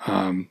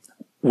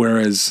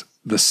 Whereas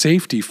the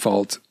safety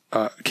felt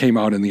came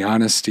out in the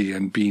honesty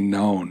and being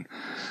known.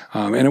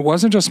 And it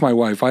wasn't just my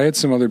wife. I had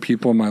some other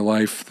people in my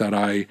life that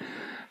I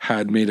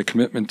had made a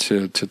commitment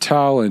to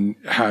tell, and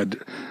had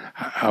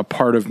a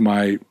part of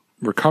my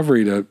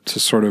recovery to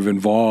sort of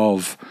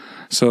involve.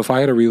 So if I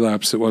had a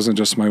relapse, it wasn't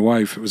just my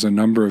wife. It was a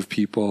number of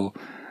people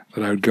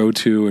that I would go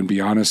to and be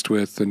honest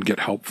with and get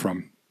help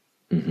from.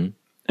 Mm-hmm.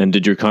 And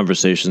did your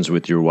conversations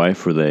with your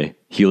wife, were they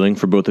healing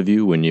for both of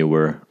you when you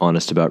were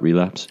honest about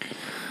relapse?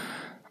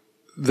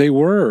 They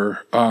were.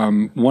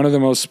 One of the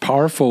most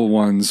powerful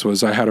ones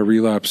was I had a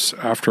relapse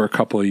after a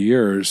couple of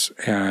years,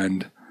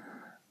 and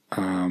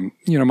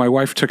my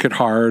wife took it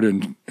hard,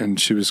 and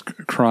she was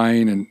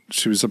crying and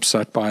she was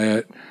upset by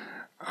it.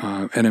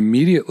 And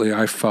immediately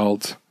I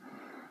felt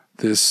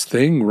this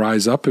thing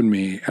rise up in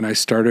me, and I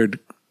started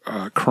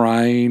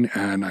crying,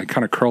 and I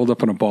kind of curled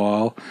up in a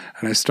ball,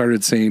 and I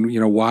started saying,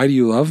 why do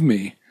you love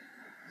me?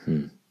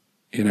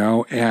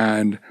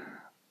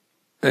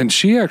 And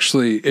she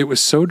actually, it was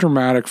so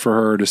dramatic for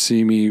her to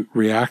see me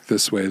react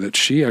this way that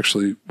she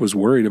actually was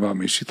worried about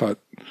me. She thought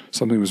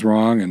something was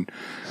wrong, and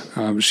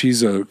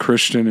she's a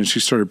Christian, and she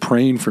started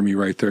praying for me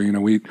right there.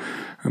 In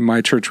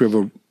my church,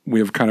 we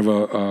have kind of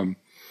a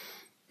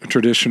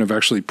tradition of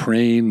actually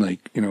praying,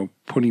 like,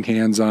 putting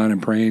hands on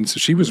and praying. So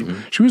she was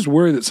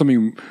worried that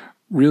something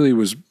really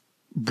was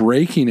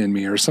breaking in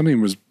me, or something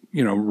was,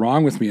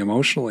 wrong with me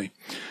emotionally.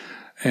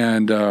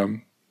 But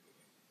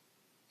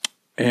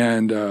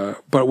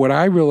what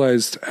I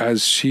realized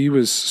as she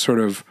was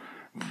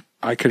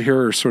I could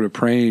hear her sort of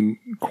praying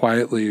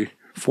quietly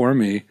for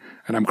me,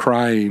 and I'm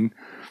crying,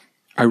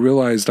 I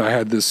realized I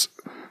had this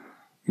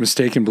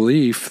mistaken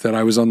belief that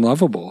I was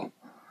unlovable.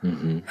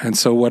 Mm-hmm. And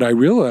so what I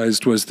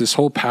realized was this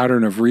whole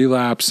pattern of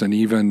relapse and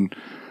even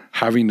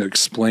having to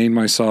explain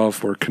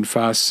myself or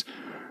confess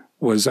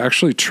was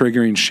actually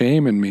triggering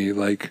shame in me.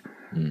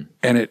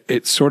 And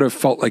it sort of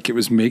felt like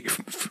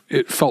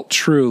it felt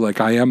true, like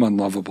I am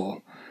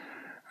unlovable.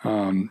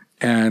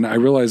 And I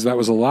realized that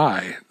was a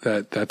lie,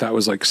 that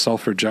was like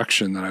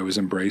self-rejection that I was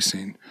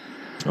embracing.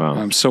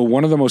 Wow. So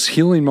one of the most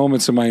healing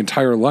moments in my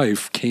entire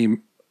life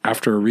came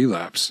after a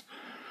relapse.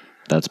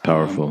 That's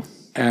powerful.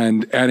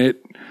 And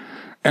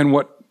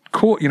what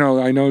cool,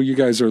 I know you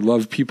guys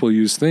love people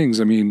use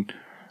things. I mean,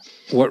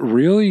 what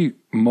really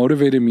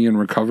motivated me in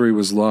recovery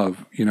was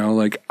love.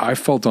 I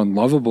felt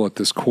unlovable at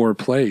this core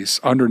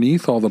place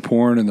underneath all the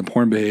porn and the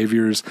porn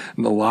behaviors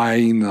and the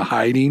lying, the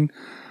hiding.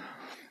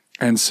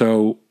 And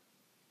so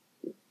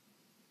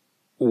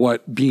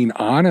what being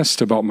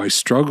honest about my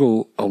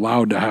struggle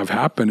allowed to have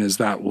happen is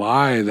that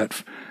lie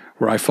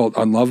where I felt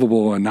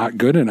unlovable and not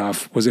good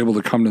enough was able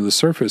to come to the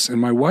surface.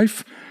 And my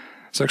wife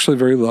is actually a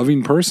very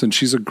loving person.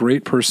 She's a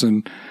great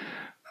person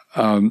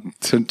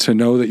to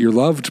know that you're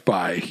loved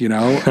by,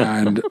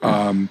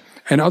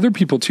 and other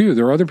people too.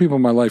 There are other people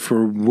in my life who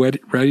are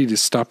ready to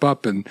step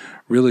up and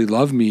really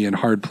love me in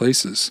hard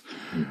places.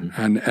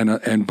 Mm-hmm.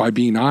 And by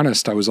being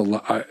honest,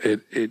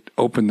 it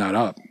opened that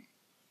up.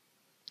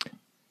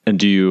 And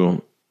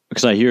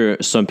because I hear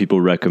some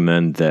people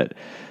recommend that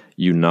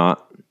you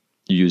not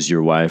use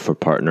your wife or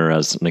partner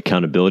as an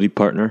accountability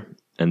partner,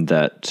 and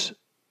that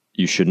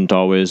you shouldn't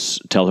always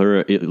tell her,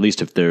 at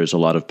least if there's a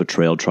lot of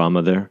betrayal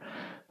trauma there.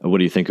 What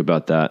do you think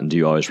about that? And do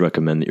you always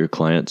recommend that your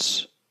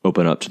clients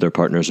open up to their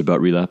partners about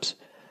relapse?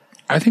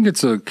 I think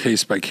it's a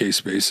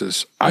case-by-case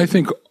basis. I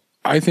think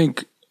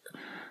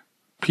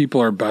people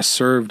are best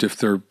served if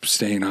they're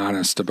staying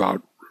honest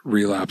about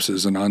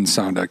relapses and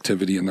unsound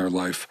activity in their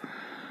life.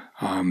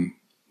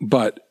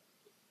 But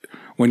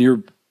when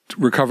you're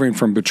recovering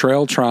from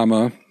betrayal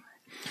trauma,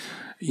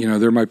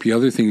 there might be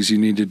other things you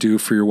need to do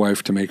for your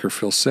wife to make her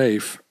feel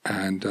safe.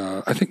 And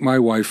I think my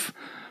wife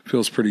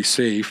feels pretty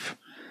safe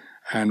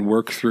and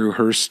work through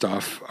her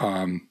stuff.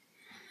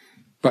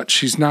 But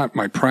she's not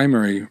my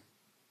primary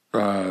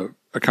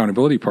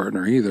accountability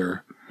partner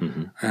either.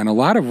 Mm-hmm. And a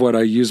lot of what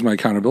I use my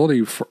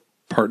accountability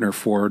partner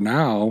for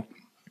now,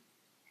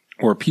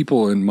 or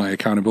people in my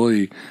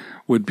accountability,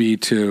 would be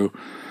to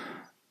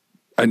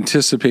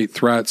anticipate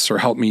threats or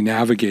help me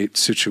navigate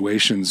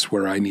situations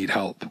where I need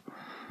help.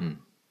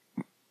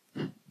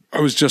 I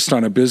was just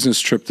on a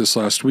business trip this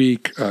last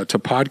week to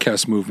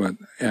Podcast Movement,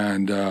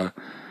 and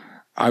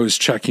I was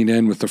checking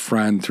in with a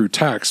friend through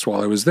text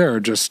while I was there,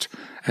 just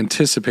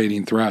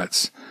anticipating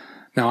threats.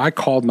 Now, I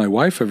called my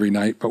wife every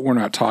night, but we're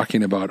not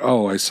talking about,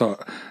 I saw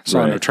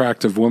an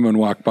attractive woman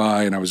walk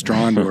by and I was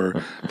drawn to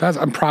her.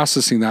 I'm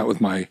processing that with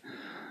my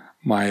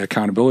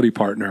accountability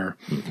partner,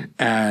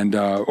 and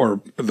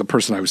or the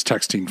person I was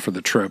texting for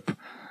the trip.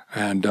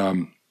 And,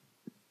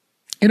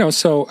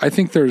 so I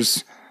think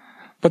there's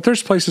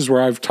places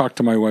where I've talked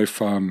to my wife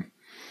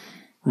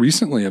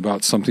recently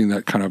about something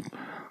that kind of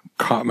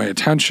caught my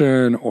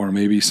attention, or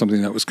maybe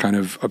something that was kind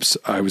of,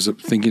 I was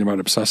thinking about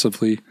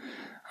obsessively.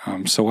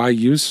 So I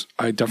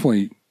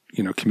definitely,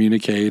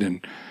 communicate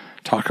and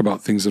talk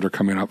about things that are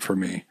coming up for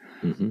me.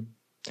 Mm-hmm.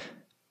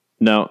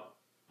 Now,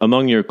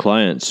 among your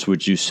clients,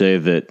 would you say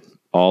that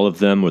all of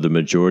them or the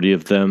majority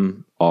of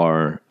them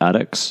are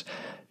addicts?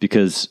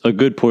 Because a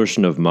good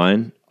portion of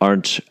mine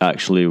aren't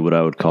actually what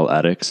I would call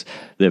addicts.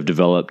 They've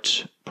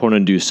developed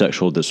porn-induced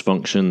sexual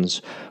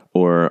dysfunctions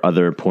or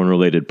other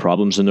porn-related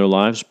problems in their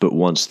lives, but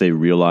once they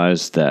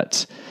realize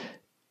that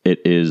it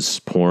is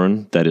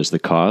porn that is the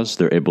cause,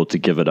 they're able to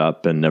give it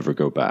up and never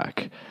go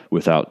back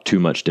without too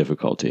much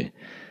difficulty.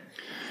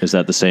 Is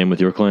that the same with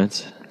your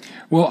clients?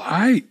 Well,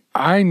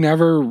 I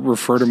never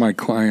refer to my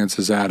clients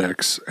as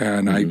addicts,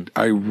 and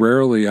I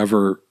rarely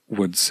ever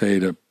would say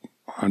to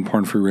on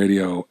Pornfree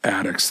Radio,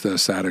 addicts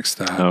this, addicts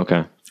that.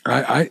 Okay.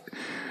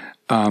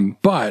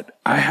 But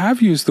I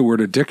have used the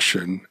word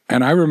addiction,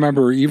 and I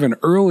remember even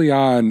early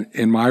on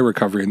in my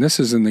recovery, and this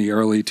is in the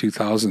early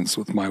 2000s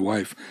with my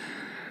wife,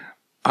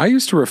 I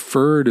used to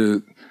refer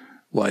to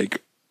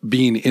like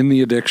being in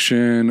the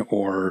addiction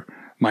or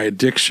my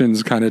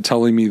addictions kind of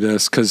telling me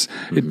this, because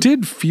it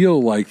did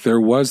feel like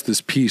there was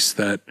this piece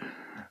that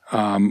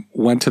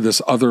went to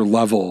this other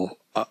level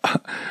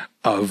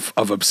of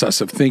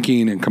obsessive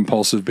thinking and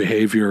compulsive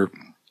behavior.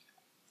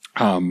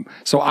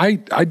 So I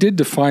did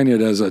define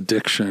it as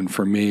addiction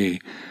for me,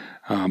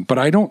 but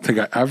I don't think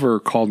I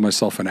ever called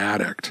myself an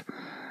addict,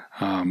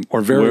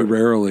 or very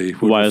rarely.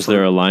 Why is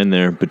there a line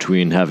there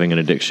between having an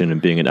addiction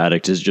and being an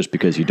addict? Is it just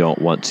because you don't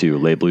want to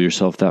label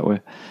yourself that way?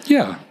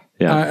 Yeah.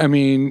 I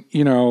mean,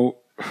 you know,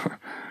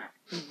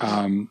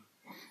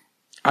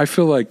 I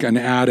feel like an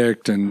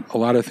addict and a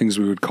lot of things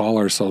we would call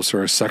ourselves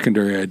are a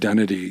secondary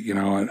identity, you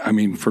know. I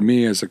mean, for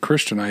me as a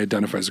Christian, I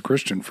identify as a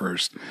Christian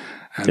first,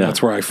 and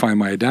that's where I find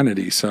my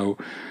identity. So,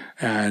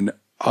 and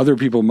other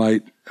people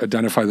might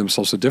identify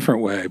themselves a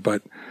different way,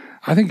 but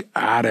I think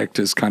addict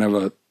is kind of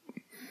a,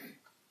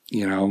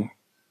 you know,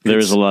 there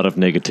is a lot of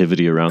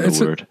negativity around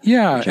the word.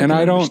 And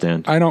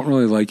I don't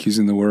really like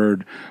using the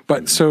word,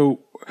 but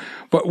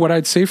but what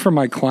I'd say for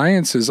my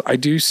clients is I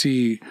do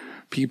see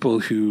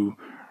people who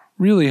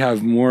really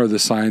have more of the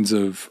signs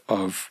of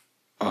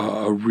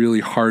a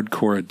really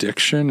hardcore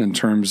addiction in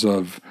terms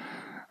of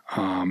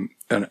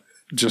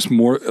just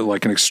more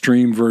like an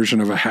extreme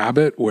version of a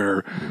habit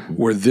where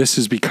this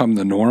has become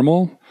the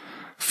normal.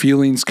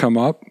 Feelings come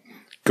up,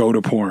 go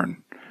to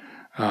porn.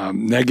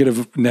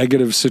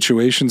 Negative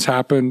situations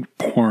happen,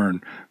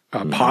 porn.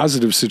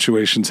 Positive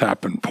situations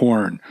happen,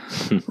 porn.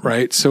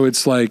 Right? So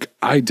it's like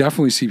I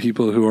definitely see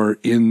people who are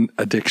in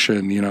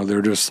addiction. You know,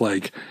 they're just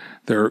like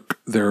they're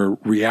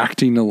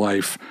reacting to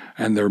life,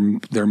 and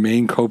their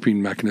main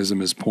coping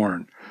mechanism is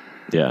porn.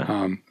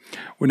 Yeah.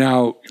 Well,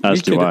 now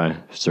as do I.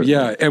 Certainly.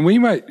 Yeah, and we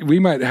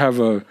might have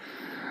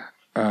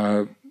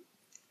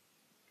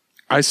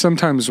I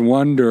sometimes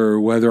wonder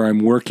whether I'm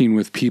working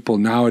with people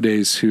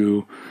nowadays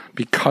who,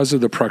 because of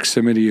the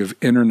proximity of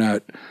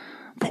internet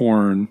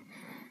porn,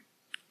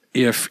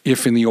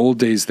 if in the old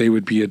days they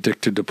would be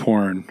addicted to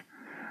porn,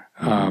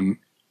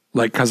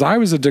 like because I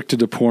was addicted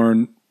to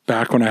porn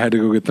back when I had to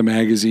go get the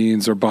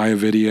magazines or buy a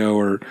video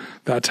or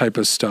that type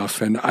of stuff.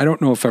 And I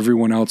don't know if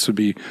everyone else would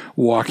be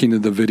walking to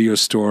the video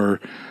store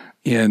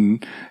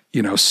in,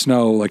 you know,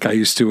 snow like I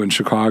used to in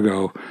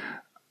Chicago.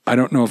 I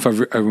don't know if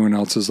everyone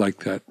else is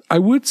like that. I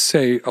would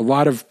say a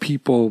lot of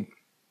people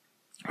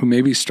who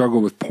maybe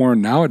struggle with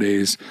porn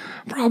nowadays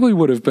probably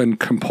would have been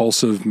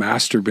compulsive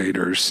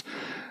masturbators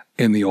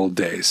in the old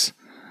days.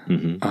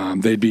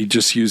 They'd be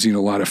just using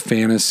a lot of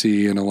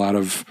fantasy and a lot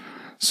of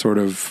sort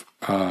of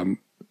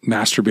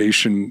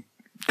masturbation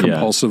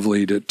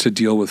compulsively to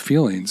deal with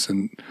feelings.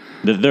 And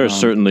there are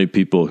certainly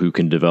people who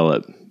can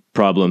develop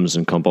problems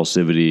and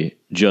compulsivity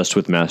just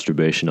with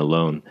masturbation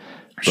alone.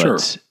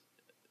 But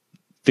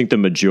I think the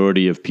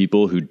majority of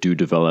people who do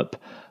develop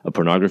a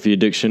pornography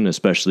addiction,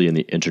 especially in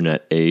the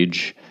internet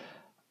age,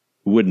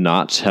 would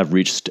not have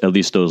reached at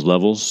least those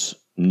levels,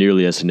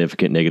 nearly a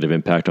significant negative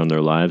impact on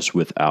their lives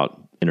without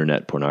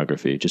internet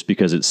pornography, just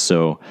because it's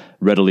so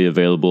readily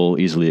available,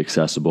 easily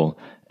accessible,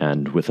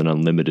 and with an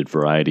unlimited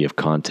variety of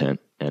content.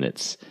 And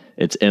it's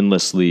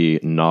endlessly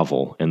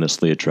novel,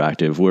 endlessly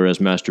attractive.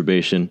 Whereas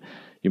masturbation,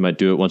 you might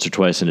do it once or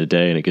twice in a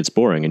day and it gets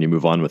boring and you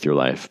move on with your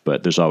life,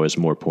 but there's always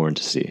more porn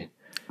to see.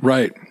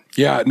 Right.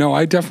 Yeah, no,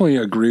 I definitely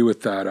agree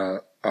with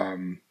that.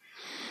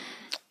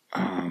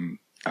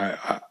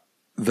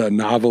 The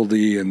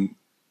novelty and,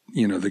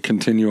 you know, the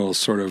continual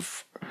sort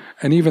of,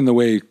 and even the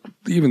way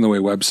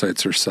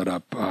websites are set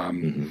up.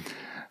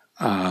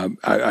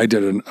 I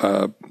did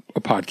a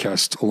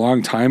podcast a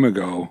long time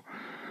ago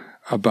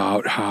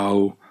about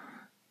how,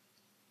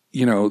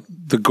 you know,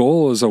 the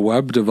goal as a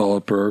web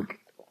developer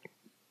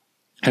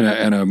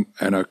and a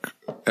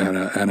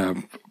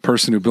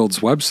person who builds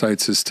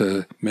websites is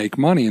to make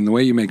money. And the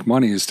way you make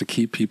money is to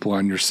keep people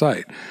on your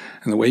site.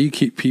 And the way you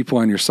keep people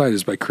on your site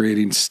is by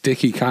creating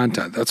sticky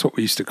content. That's what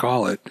we used to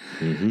call it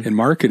in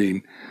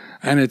marketing.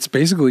 And it's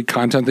basically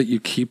content that you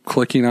keep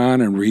clicking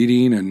on and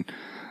reading and,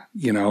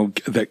 you know,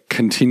 that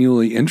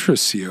continually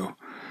interests you.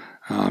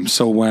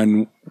 So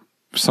when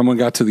someone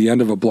got to the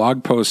end of a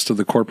blog post of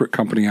the corporate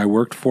company I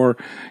worked for,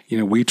 you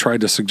know, we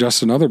tried to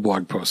suggest another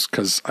blog post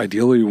because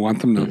ideally we want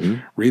them to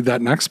read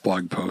that next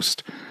blog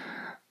post.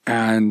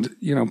 And,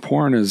 you know,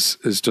 porn is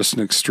just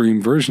an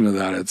extreme version of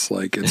that. It's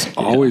like, it's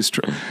always,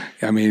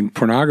 I mean,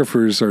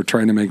 pornographers are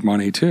trying to make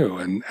money too.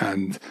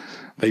 And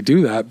they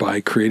do that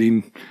by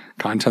creating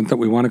content that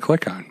we want to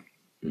click on.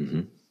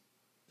 Mm-hmm.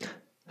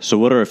 So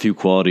what are a few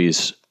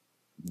qualities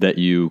that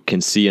you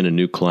can see in a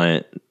new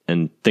client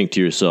and think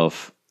to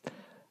yourself,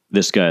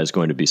 this guy is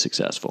going to be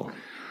successful?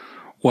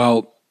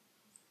 Well,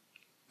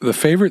 the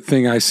favorite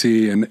thing I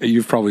see, and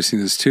you've probably seen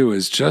this too,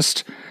 is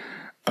just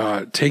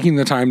taking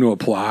the time to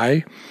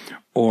apply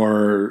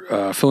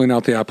or filling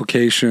out the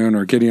application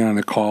or getting on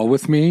a call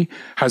with me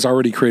has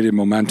already created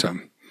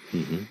momentum.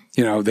 Mm-hmm.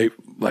 You know, they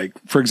like,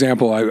 for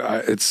example,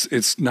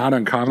 it's not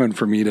uncommon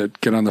for me to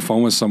get on the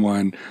phone with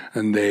someone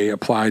and they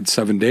applied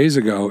 7 days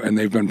ago and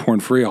they've been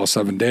porn-free all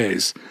 7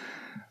 days,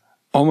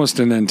 almost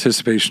in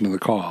anticipation of the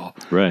call.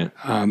 Right.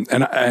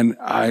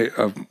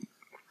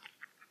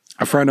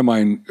 A friend of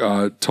mine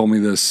told me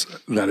this,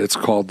 that it's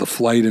called the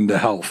flight into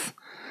health.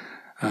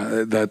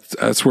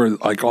 That's where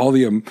like all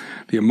the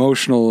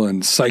emotional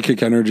and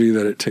psychic energy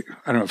that it takes,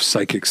 I don't know if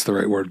psychic's the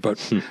right word, but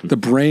the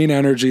brain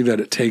energy that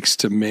it takes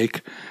to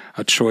make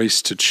a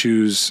choice to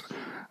choose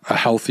a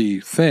healthy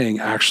thing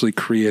actually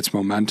creates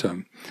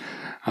momentum.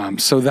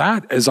 So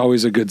that is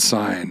always a good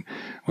sign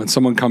when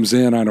someone comes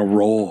in on a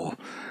roll,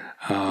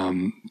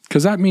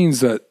 because that means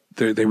that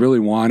they really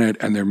want it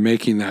and they're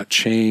making that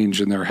change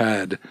in their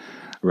head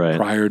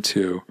prior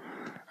to.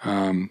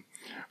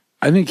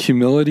 I think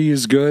humility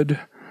is good.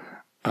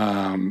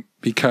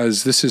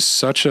 Because this is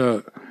such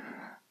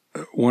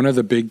one of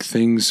the big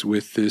things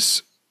with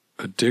this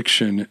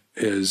addiction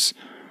is,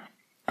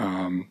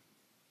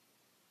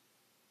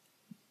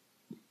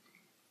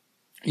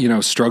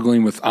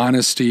 struggling with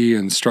honesty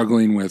and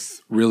struggling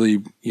with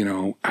really,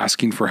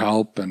 asking for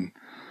help. And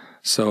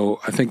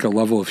so I think a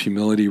level of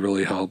humility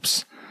really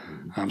helps.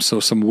 So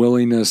some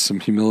willingness,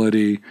 some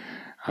humility,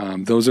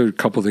 those are a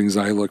couple things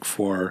I look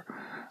for.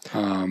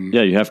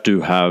 You have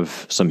to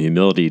have some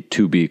humility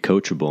to be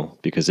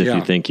coachable, because if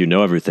you think you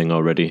know everything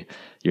already,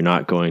 you're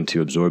not going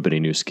to absorb any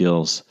new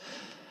skills.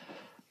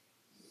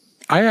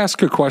 I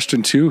ask a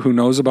question too, who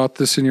knows about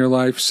this in your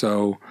life?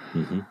 So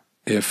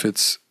if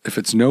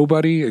it's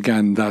nobody,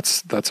 again,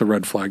 that's a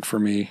red flag for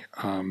me.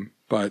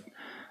 But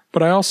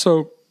I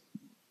also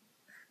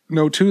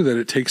know too that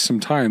it takes some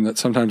time, that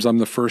sometimes I'm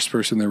the first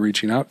person they're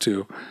reaching out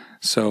to.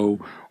 So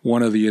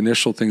one of the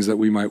initial things that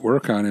we might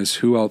work on is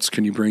who else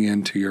can you bring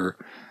into your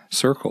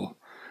circle?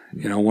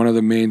 One of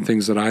the main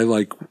things that I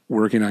like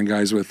working on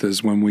guys with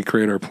is when we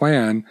create our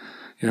plan,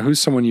 who's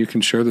someone you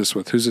can share this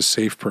with? Who's a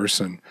safe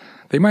person?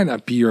 They might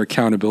not be your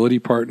accountability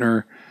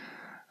partner,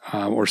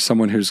 or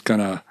someone who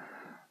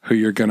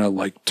you're gonna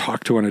like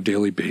talk to on a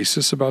daily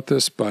basis about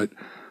this, but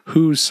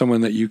who's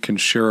someone that you can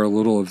share a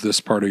little of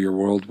this part of your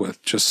world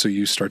with, just so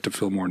you start to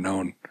feel more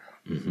known.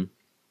 Mm-hmm.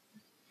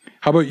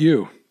 How about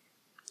you?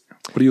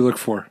 What do you look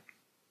for?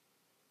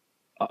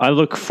 I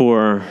look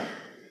for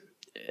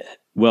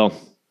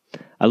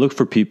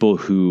people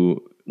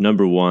who,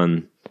 number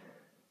one,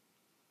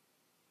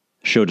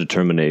 show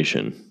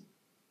determination.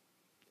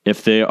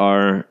 If they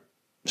are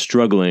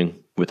struggling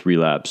with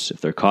relapse,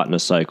 if they're caught in a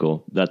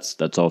cycle, that's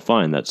all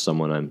fine. That's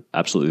someone I'm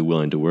absolutely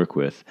willing to work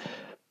with.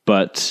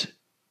 But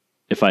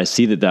if I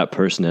see that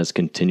person has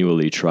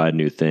continually tried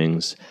new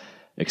things,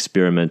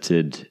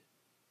 experimented,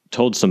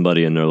 told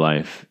somebody in their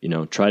life,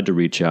 tried to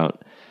reach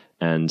out,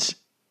 and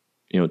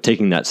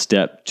taking that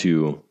step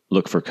to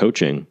look for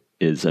coaching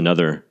is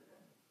another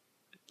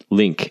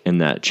link in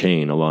that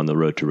chain along the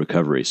road to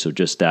recovery. So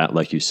just that,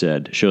 like you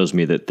said, shows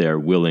me that they're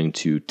willing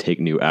to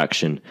take new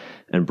action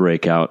and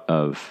break out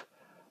of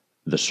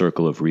the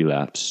circle of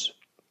relapse.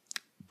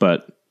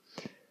 But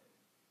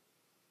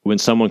when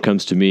someone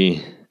comes to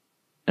me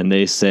and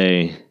they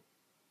say,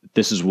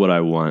 this is what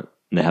I want,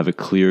 and they have a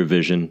clear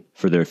vision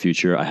for their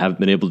future, I haven't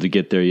been able to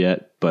get there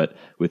yet, but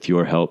with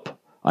your help,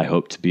 I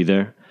hope to be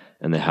there.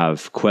 And they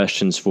have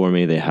questions for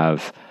me, they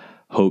have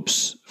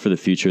hopes for the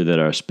future that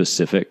are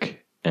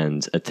specific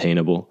and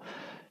attainable,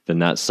 then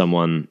that's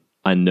someone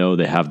I know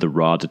they have the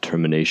raw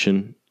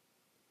determination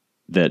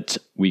that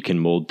we can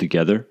mold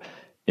together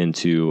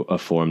into a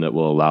form that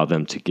will allow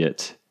them to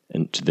get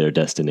into their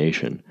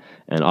destination.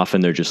 And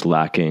often they're just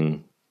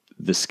lacking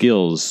the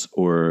skills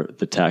or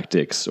the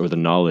tactics or the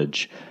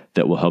knowledge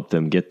that will help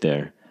them get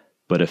there.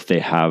 But if they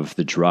have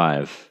the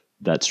drive,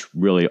 that's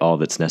really all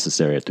that's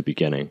necessary at the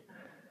beginning.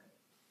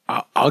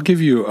 I'll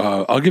give you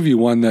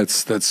one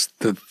that's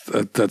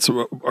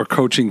our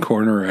coaching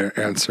corner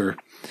answer.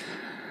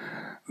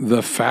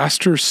 The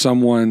faster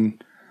someone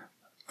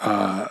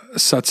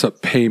sets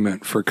up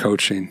payment for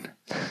coaching,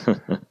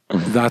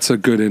 that's a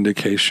good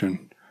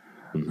indication.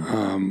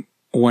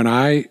 When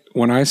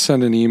I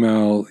send an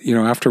email,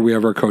 after we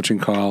have our coaching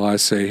call, I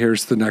say,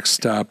 here's the next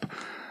step.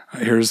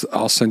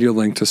 I'll send you a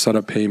link to set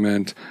up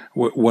payment,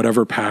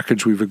 whatever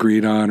package we've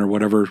agreed on, or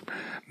whatever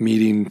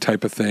meeting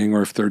type of thing,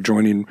 or if they're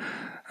joining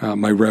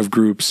my Rev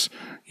groups,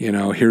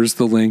 here's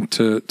the link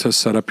to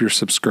set up your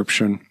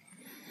subscription.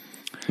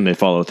 And they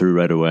follow through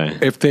right away.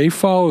 If they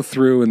follow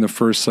through in the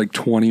first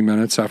 20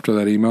 minutes after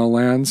that email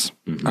lands,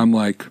 I'm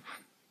like,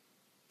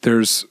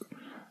 there's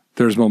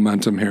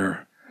momentum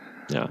here.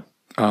 Yeah.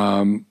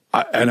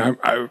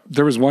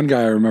 There was one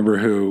guy I remember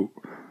who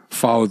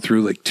followed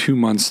through like 2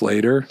 months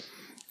later.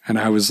 And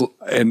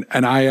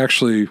I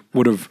actually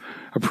would have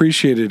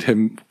appreciated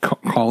him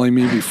calling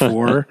me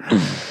before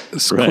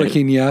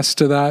clicking yes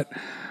to that.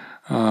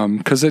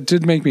 Cause it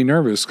did make me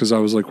nervous. Cause I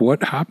was like,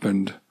 what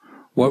happened?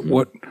 What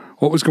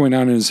was going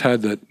on in his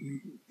head that,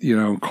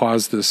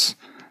 caused this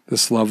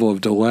level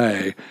of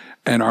delay?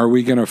 And are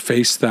we going to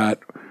face that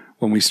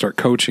when we start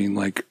coaching?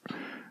 Like,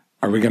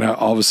 are we going to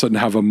all of a sudden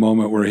have a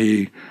moment where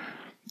he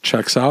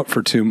checks out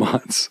for 2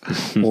 months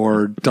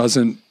or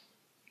doesn't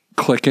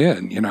click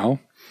in,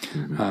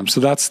 So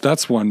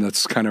that's one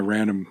that's kind of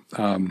random.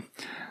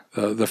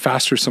 The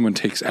faster someone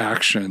takes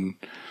action,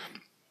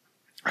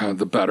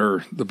 the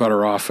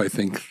better off I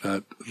think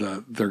that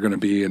they're going to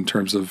be in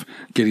terms of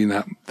getting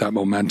that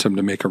momentum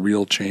to make a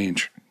real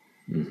change.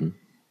 Mm-hmm.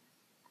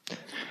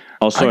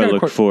 Also, I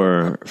look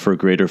for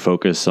greater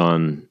focus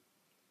on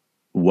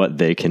what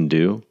they can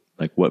do,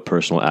 like what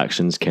personal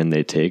actions can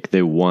they take.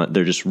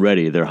 They're just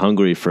ready. They're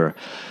hungry for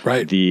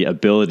the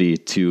ability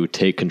to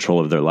take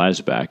control of their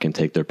lives back and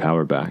take their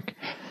power back.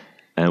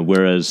 And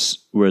whereas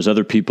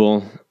other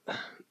people,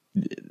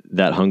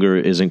 that hunger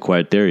isn't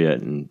quite there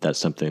yet. And that's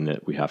something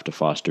that we have to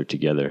foster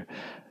together.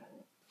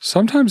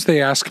 Sometimes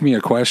they ask me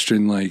a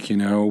question like,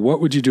 what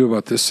would you do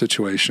about this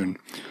situation?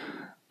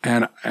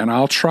 And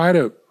I'll try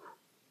to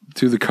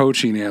do the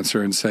coaching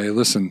answer and say,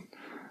 listen,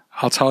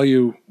 I'll tell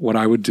you what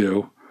I would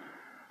do,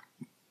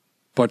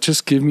 but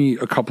just give me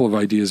a couple of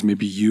ideas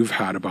maybe you've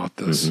had about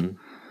this. Mm-hmm.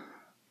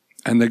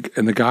 And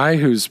the guy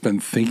who's been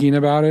thinking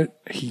about it,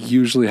 he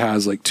usually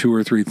has like 2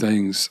 or 3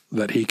 things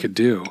that he could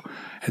do.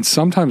 And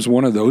sometimes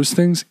one of those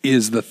things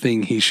is the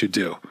thing he should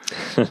do.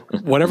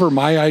 Whatever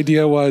my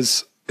idea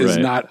was is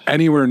not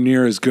anywhere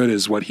near as good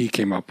as what he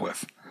came up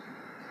with.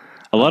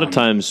 A lot of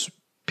times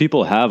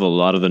people have a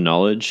lot of the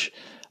knowledge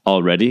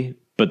already,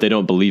 but they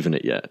don't believe in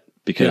it yet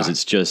because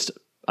it's just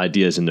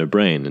ideas in their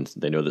brain. And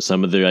they know that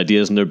some of the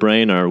ideas in their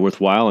brain are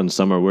worthwhile and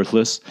some are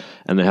worthless.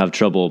 And they have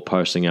trouble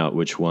parsing out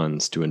which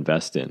ones to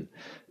invest in.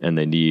 And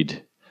they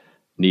need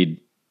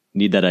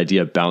that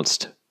idea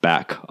bounced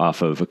back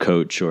off of a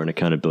coach or an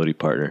accountability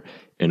partner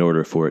in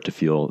order for it to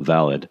feel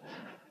valid.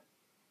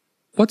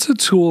 What's a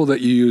tool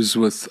that you use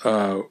with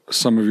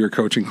some of your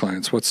coaching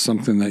clients? What's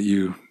something that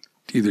you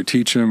either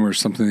teach them or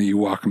something that you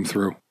walk them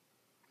through?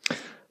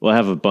 Well, I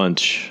have a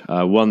bunch.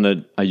 One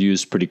that I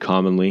use pretty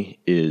commonly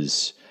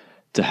is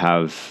to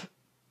have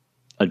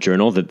a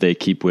journal that they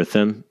keep with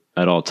them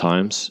at all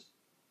times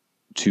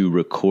to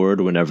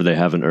record whenever they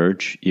have an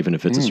urge, even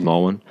if it's a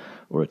small one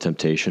or a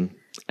temptation.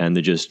 And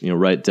they just,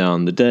 write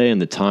down the day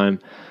and the time,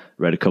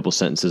 write a couple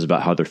sentences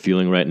about how they're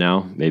feeling right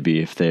now. Maybe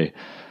if they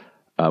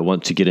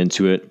want to get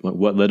into it,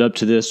 what led up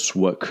to this,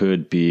 what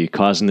could be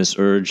causing this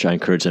urge. I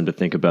encourage them to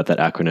think about that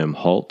acronym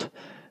HALT,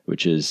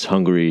 which is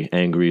hungry,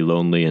 angry,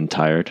 lonely, and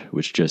tired,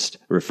 which just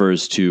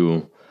refers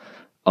to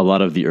a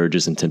lot of the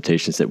urges and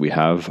temptations that we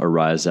have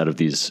arise out of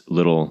these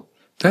little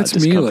That's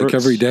me like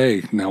every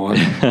day, Noah.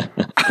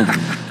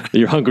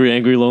 You're hungry,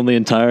 angry, lonely,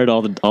 and tired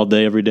all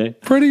day, every day?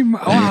 Pretty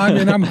much.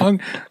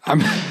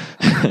 I'm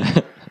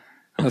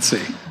let's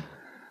see.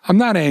 I'm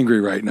not angry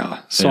right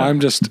now. So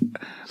I'm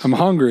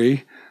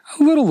hungry,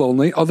 a little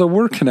lonely, although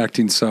we're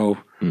connecting. So,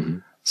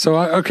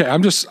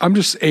 I'm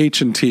just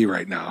H and T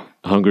right now.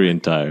 Hungry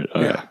and tired.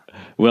 All right.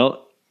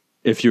 Well,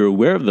 if you're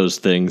aware of those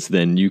things,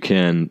 then you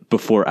can,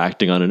 before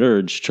acting on an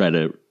urge, try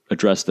to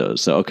address those.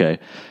 So,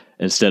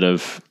 instead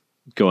of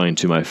going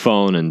to my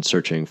phone and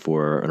searching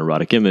for an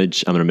erotic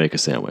image, I'm going to make a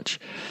sandwich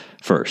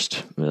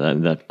first. I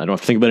don't have to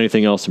think about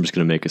anything else. I'm just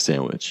going to make a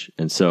sandwich.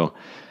 And so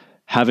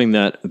having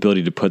that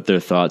ability to put their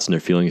thoughts and their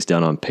feelings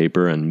down on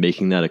paper and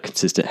making that a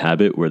consistent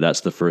habit where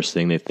that's the first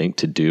thing they think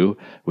to do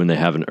when they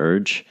have an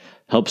urge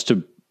helps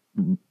to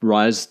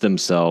raise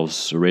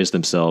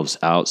themselves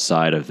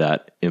outside of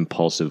that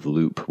impulsive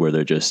loop where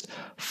they're just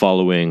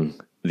following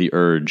the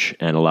urge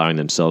and allowing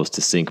themselves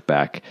to sink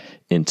back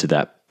into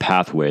that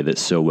pathway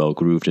that's so well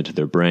grooved into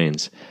their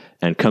brains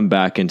and come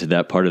back into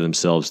that part of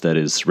themselves that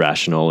is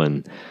rational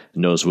and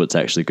knows what's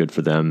actually good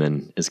for them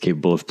and is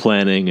capable of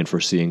planning and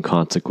foreseeing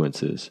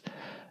consequences.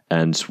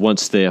 And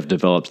once they have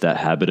developed that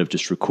habit of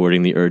just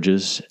recording the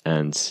urges,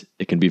 and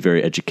it can be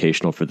very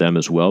educational for them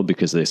as well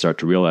because they start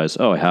to realize,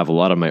 I have a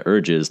lot of my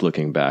urges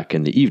looking back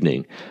in the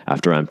evening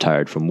after I'm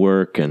tired from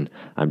work and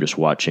I'm just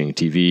watching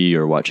TV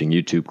or watching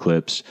YouTube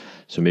clips.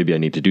 So maybe I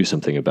need to do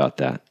something about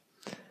that.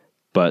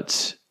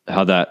 But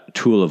how that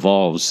tool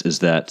evolves is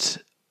that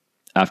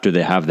after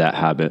they have that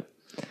habit,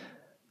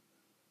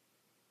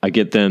 I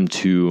get them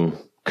to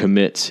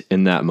commit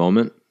in that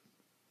moment,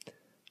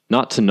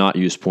 not to not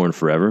use porn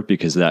forever,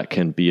 because that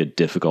can be a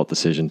difficult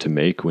decision to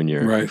make when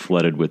you're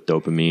flooded with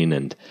dopamine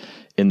and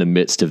in the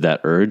midst of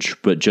that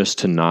urge, but just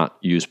to not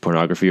use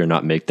pornography or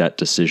not make that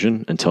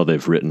decision until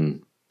they've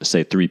written,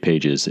 say, 3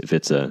 pages, if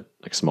it's a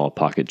small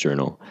pocket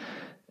journal.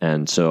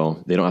 And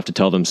so they don't have to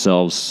tell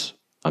themselves,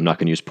 I'm not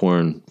going to use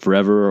porn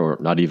forever, or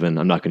not even,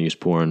 I'm not going to use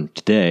porn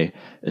today.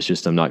 It's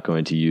just, I'm not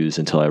going to use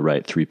until I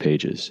write 3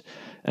 pages.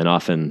 And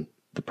often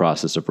the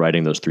process of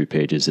writing those 3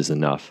 pages is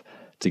enough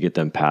to get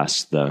them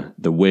past the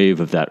wave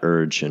of that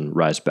urge and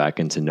rise back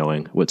into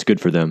knowing what's good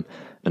for them,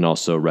 and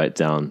also write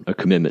down a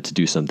commitment to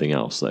do something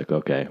else. Like,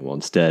 okay, well,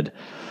 instead,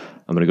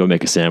 I'm going to go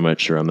make a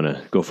sandwich, or I'm going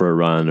to go for a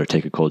run, or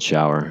take a cold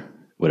shower,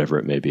 whatever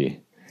it may be.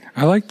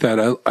 I like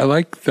that. I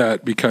like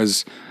that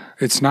because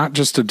it's not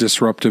just a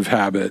disruptive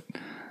habit,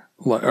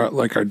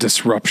 like a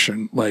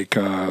disruption, like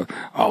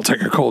I'll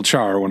take a cold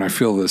shower when I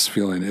feel this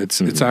feeling.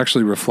 It's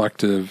actually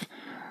reflective.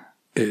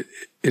 It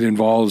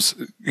involves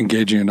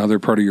engaging another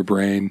part of your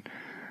brain,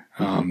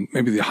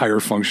 maybe the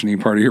higher functioning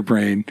part of your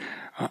brain.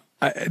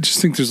 I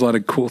just think there's a lot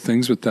of cool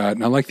things with that.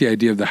 And I like the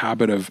idea of the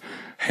habit of,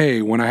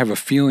 hey, when I have a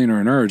feeling or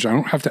an urge, I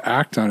don't have to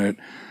act on it.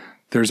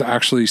 There's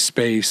actually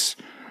space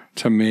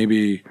to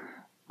maybe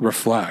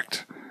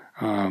reflect.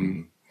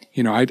 I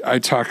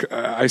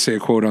say a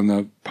quote on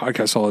the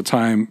podcast all the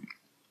time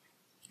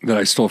that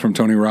I stole from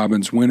Tony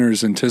Robbins: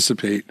 winners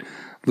anticipate,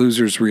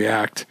 losers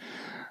react.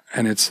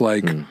 And it's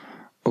like,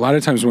 a lot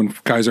of times when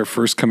guys are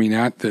first coming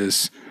at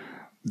this,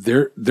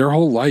 their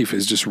whole life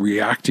is just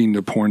reacting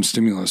to porn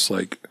stimulus.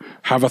 Like,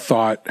 have a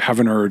thought, have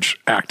an urge,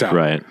 act out.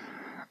 Right.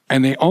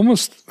 And they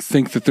almost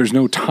think that there's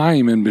no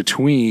time in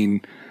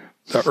between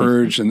the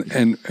urge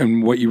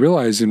and what you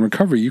realize in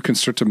recovery. You can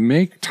start to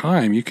make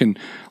time. You can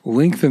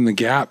lengthen the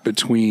gap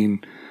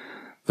between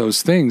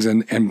those things.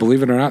 And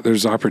believe it or not,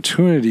 there's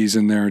opportunities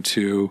in there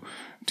to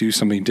do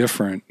something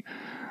different.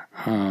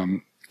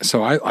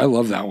 So I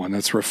love that one.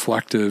 That's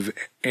reflective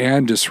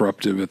and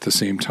disruptive at the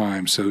same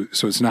time. So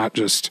it's not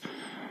just,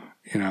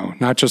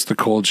 not just the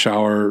cold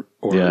shower.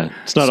 Or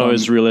it's not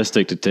always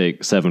realistic to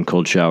take 7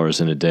 cold showers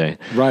in a day.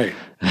 Right.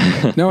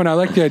 No, and I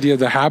like the idea of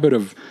the habit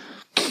of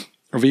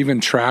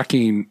even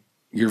tracking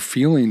your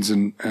feelings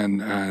and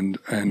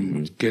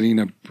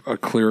getting a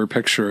clearer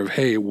picture of,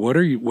 hey, what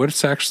are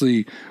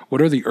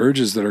the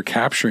urges that are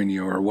capturing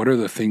you, or what are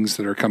the things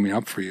that are coming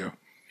up for you?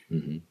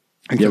 Mm-hmm.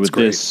 With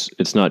great. This,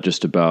 it's not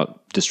just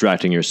about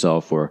distracting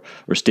yourself or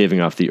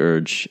staving off the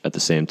urge. At the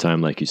same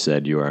time, like you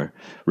said, you are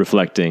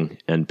reflecting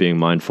and being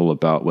mindful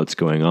about what's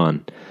going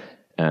on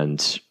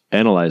and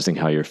analyzing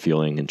how you're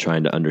feeling and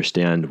trying to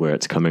understand where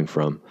it's coming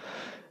from.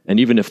 And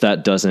even if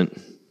that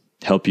doesn't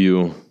help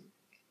you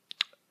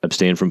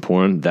abstain from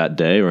porn that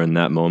day or in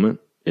that moment,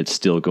 it's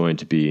still going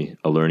to be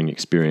a learning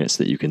experience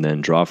that you can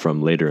then draw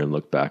from later and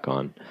look back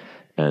on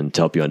and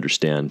to help you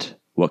understand,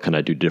 what can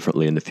I do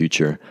differently in the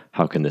future?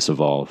 How can this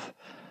evolve?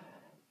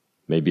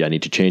 Maybe I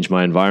need to change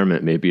my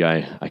environment. Maybe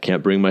I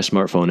can't bring my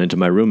smartphone into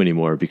my room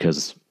anymore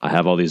because I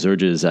have all these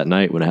urges at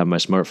night when I have my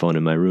smartphone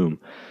in my room.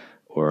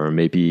 Or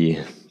maybe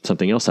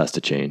something else has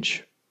to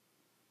change.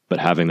 But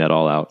having that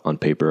all out on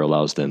paper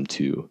allows them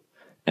to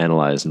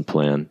analyze and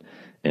plan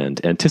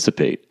and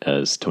anticipate,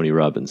 as Tony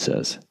Robbins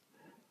says.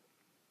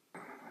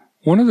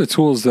 One of the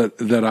tools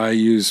that I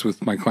use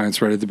with my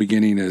clients right at the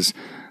beginning is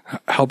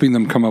helping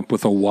them come up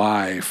with a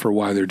why for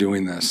why they're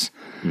doing this.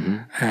 Mm-hmm.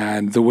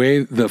 And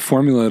the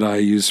formula that I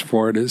use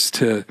for it is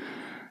to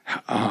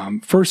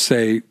first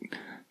say,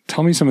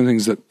 tell me some of the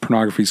things that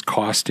pornography is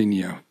costing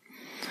you.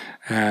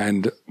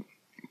 And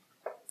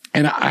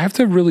I have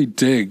to really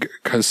dig,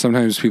 because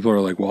sometimes people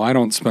are like, well, I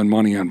don't spend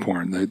money on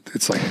porn.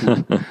 It's like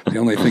they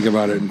only think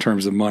about it in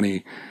terms of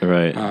money.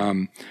 Right.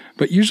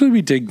 But usually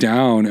we dig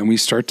down and we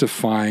start to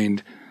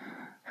find,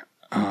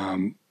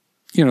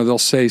 they'll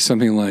say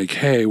something like,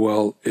 hey,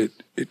 well,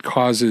 it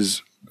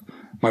causes,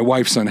 my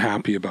wife's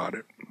unhappy about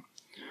it.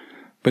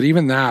 But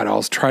even that,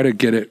 I'll try to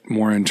get it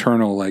more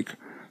internal. Like,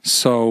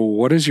 so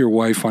what is your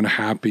wife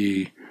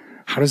unhappy?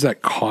 How does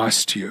that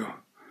cost you?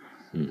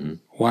 Mm-hmm.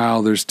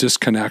 Wow, there's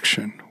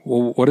disconnection.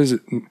 Well, what is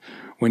it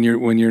when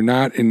you're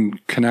not in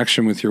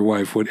connection with your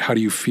wife? How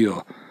do you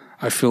feel?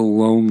 I feel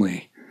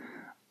lonely.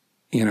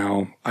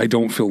 I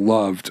don't feel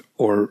loved.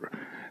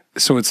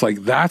 So it's like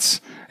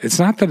it's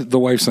not that the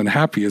wife's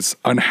unhappy. It's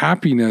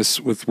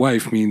unhappiness with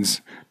wife means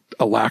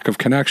a lack of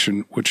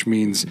connection, which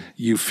means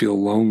you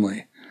feel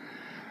lonely.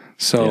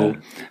 So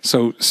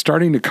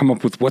starting to come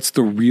up with what's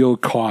the real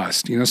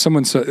cost.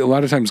 Someone said, a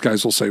lot of times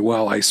guys will say,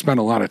 well, I spent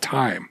a lot of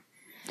time.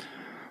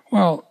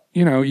 Well,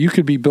 you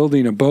could be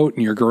building a boat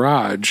in your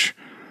garage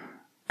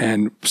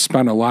and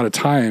spend a lot of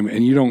time,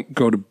 and you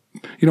don't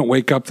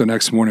wake up the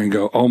next morning and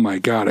go, oh my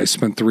God, I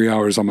spent 3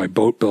 hours on my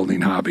boat building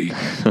hobby.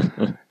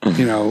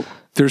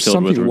 There's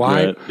something,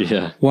 why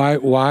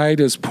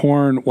is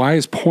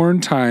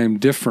porn time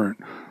different?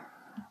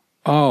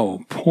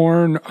 Oh,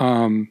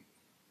 porn,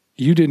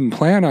 you didn't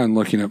plan on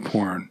looking at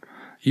porn.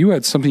 You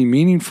had something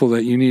meaningful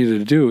that you needed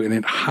to do, and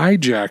it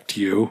hijacked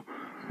you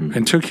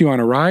and took you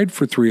on a ride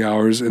for 3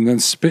 hours and then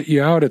spit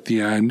you out at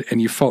the end,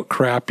 and you felt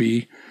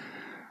crappy.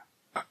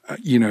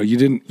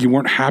 You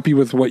weren't happy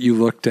with what you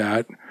looked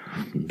at.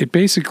 It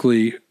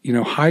basically,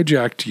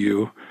 hijacked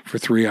you for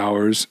 3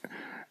 hours,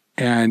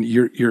 and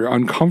you're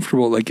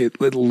uncomfortable. Like it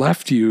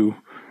left you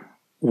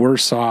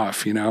worse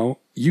off.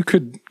 You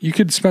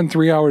could spend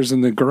 3 hours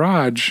in the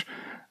garage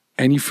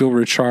and you feel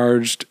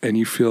recharged, and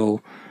you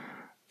feel,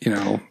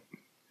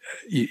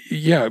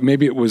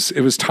 maybe it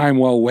was time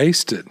well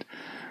wasted.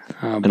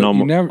 But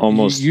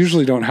you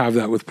usually don't have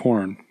that with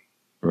porn.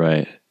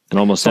 Right. And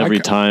almost every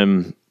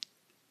time,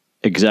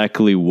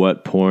 exactly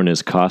what porn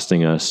is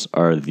costing us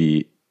are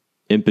the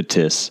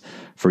impetus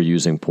for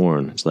using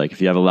porn. It's like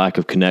if you have a lack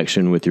of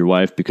connection with your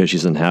wife because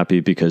she's unhappy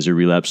because you're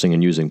relapsing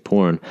and using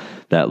porn,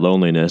 that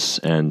loneliness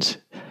and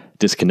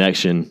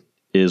disconnection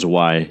is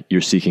why you're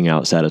seeking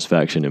out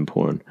satisfaction in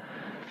porn.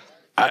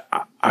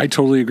 I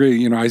totally agree.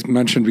 You know, I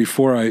mentioned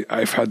before,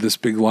 I've had this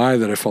big lie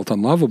that I felt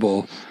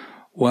unlovable.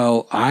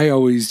 Well,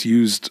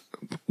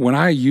 when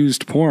I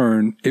used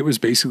porn, it was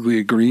basically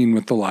agreeing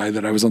with the lie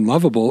that I was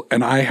unlovable,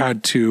 and I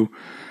had to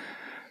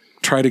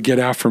try to get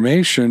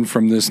affirmation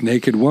from this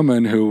naked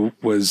woman who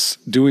was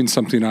doing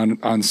something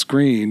on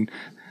screen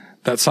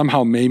that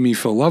somehow made me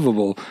feel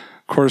lovable.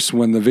 Of course,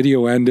 when the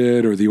video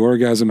ended or the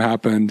orgasm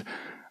happened,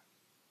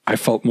 I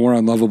felt more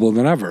unlovable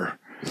than ever.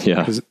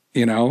 Yeah.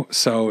 You know,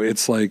 so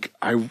it's like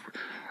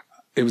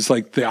it was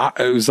like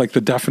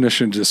the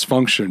definition of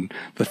dysfunction.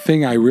 The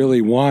thing I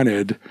really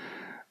wanted,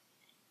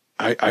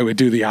 I would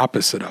do the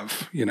opposite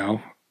of, you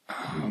know.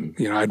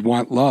 I'd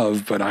want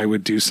love, but I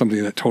would do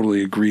something that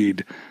totally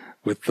agreed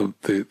with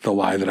the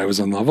lie that I was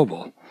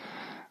unlovable.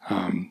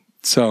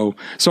 So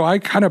I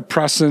kind of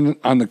press in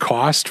on the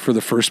cost for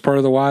the first part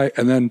of the why,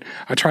 and then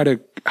I try to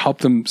help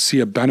them see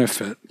a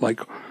benefit. Like,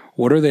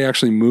 what are they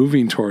actually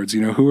moving towards?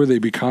 You know, who are they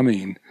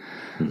becoming?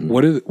 Mm-hmm.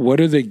 What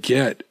do they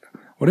get?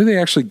 What do they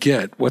actually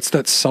get? What's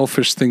that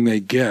selfish thing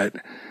they get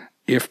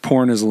if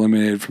porn is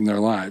eliminated from their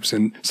lives?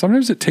 And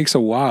sometimes it takes a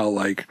while,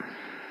 like,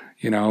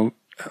 you know,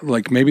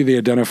 like maybe they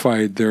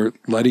identified they're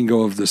letting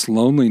go of this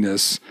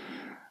loneliness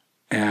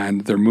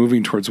and they're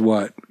moving towards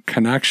what?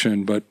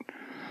 Connection. But,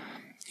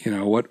 you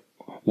know,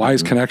 why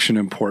is connection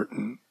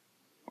important?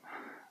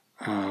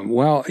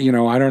 Well, you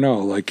know, I don't know.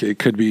 Like, it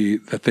could be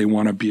that they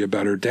want to be a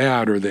better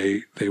dad, or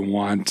they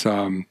want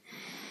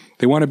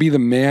to be the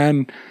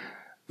man.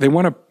 They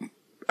want to,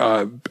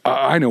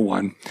 I know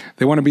one.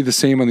 They want to be the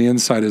same on the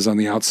inside as on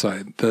the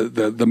outside.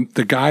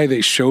 The guy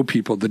they show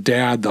people, the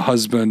dad, the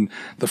husband,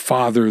 the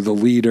father, the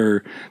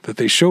leader that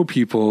they show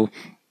people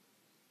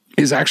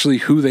is actually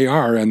who they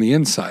are on the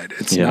inside.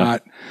 It's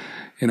not,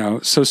 you know,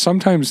 so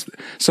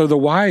the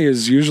why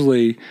is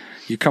usually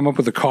you come up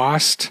with a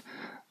cost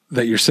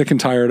that you're sick and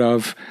tired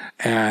of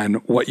and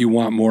what you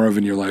want more of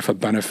in your life, a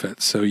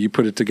benefit. So you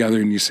put it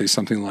together and you say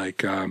something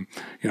like, you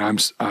know,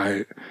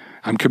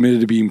 I'm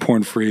committed to being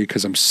porn free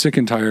because I'm sick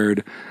and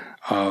tired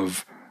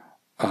of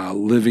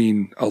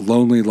living a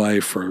lonely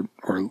life or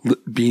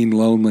being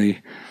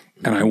lonely,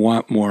 and I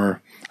want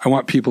more. I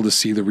want people to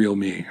see the real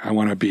me. I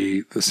want to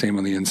be the same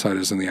on the inside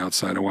as on the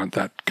outside. I want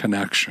that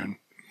connection.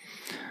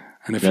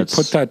 And if you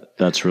put that,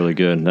 that's really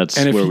good. That's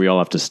where we all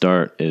have to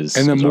start. And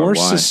the more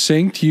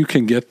succinct you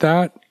can get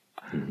that,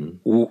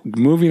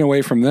 moving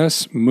away from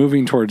this,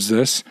 moving towards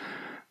this,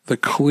 the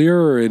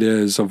clearer it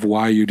is of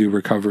why you do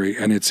recovery.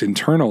 And it's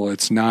internal.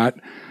 It's not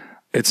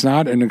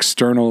an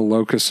external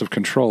locus of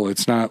control.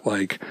 It's not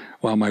like,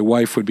 well, my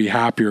wife would be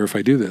happier if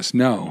I do this.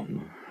 No,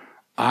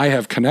 I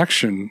have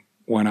connection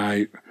when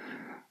I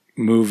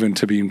move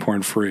into being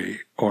porn free,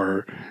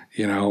 or,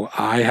 you know,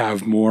 I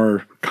have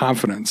more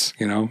confidence,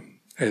 you know.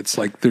 It's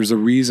like there's a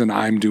reason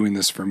I'm doing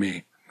this for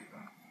me.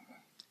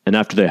 And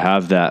after they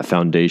have that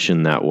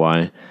foundation, that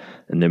why,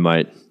 and they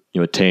might,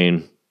 you know,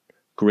 attain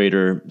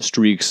greater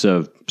streaks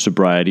of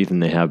sobriety than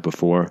they have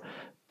before,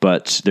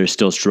 but they're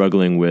still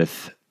struggling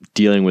with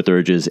dealing with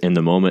urges in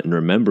the moment and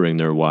remembering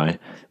their why.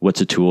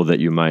 What's a tool that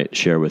you might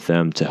share with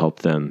them to help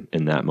them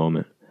in that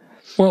moment?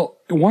 Well,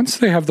 once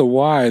they have the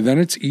why, then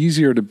it's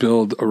easier to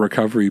build a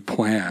recovery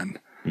plan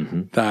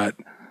that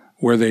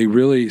where they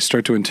really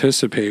start to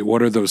anticipate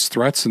what are those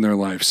threats in their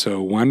life.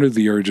 So when do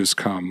the urges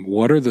come?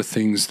 What are the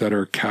things that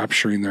are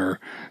capturing their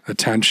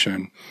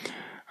attention?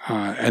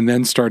 And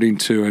then starting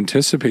to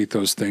anticipate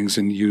those things,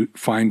 and you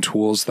find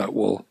tools that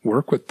will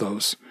work with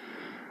those.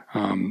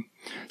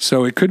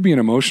 So it could be an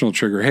emotional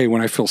trigger. Hey,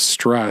 when I feel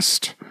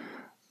stressed,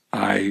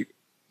 I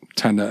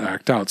tend to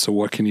act out. So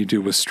what can you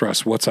do with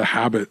stress? What's a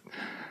habit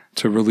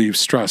to relieve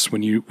stress?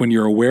 When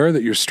you're aware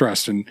that you're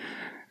stressed, and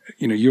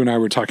you know, you and I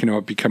were talking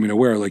about becoming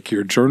aware, like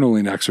your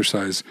journaling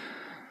exercise,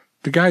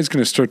 the guy's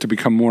going to start to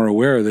become more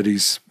aware that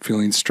he's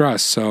feeling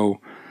stressed.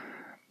 So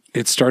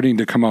it's starting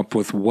to come up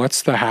with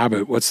what's the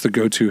habit, what's the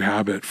go-to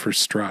habit for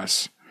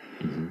stress?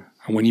 And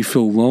when you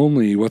feel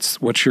lonely,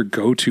 what's your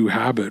go-to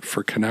habit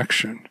for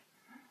connection?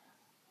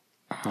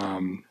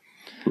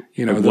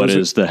 You know, what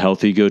is the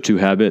healthy go-to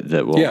habit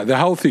that will? Yeah, the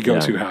healthy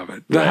go-to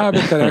habit, the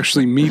habit that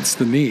actually meets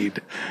the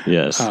need.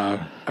 Yes.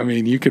 I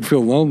mean, you could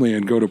feel lonely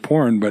and go to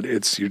porn, but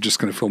you're just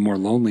going to feel more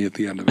lonely at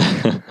the end of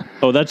it.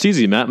 Oh, that's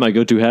easy, Matt. My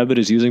go-to habit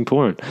is using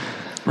porn.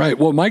 Right.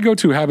 Well, my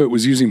go-to habit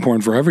was using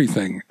porn for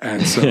everything,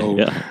 and so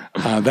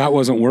that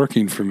wasn't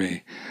working for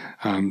me.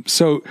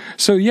 So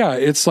yeah,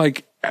 it's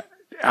like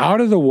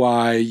out of the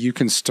why, you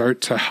can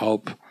start to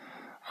help,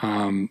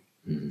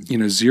 you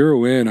know,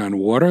 zero in on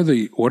what are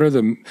the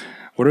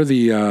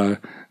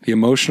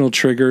emotional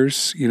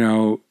triggers. You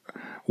know,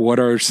 what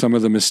are some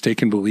of the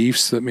mistaken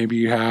beliefs that maybe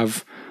you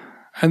have,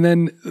 and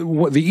then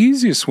the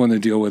easiest one to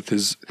deal with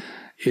is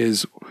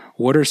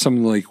what are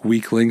some like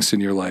weak links in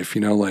your life,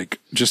 like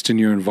just in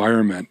your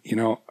environment,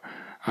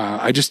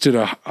 I just did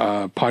a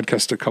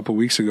podcast a couple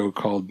weeks ago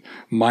called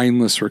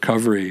Mindless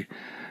Recovery.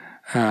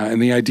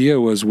 And the idea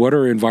was, what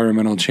are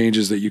environmental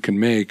changes that you can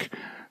make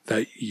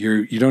that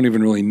you don't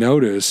even really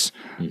notice,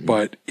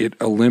 but it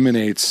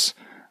eliminates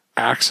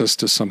access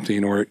to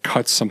something or it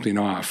cuts something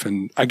off.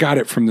 And I got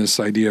it from this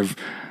idea of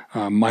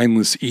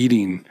mindless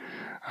eating,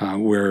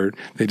 where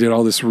they did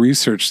all this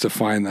research to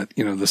find that,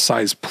 the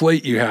size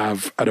plate you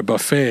have at a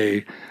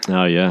buffet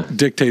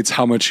dictates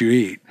how much you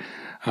eat.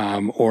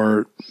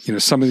 Or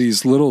some of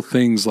these little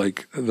things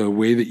like the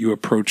way that you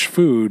approach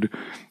food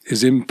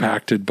is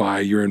impacted by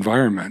your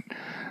environment.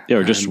 Yeah,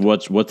 or just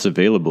what's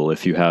available.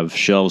 If you have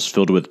shelves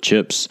filled with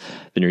chips,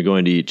 then you're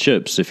going to eat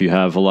chips. If you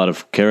have a lot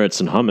of carrots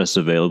and hummus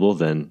available,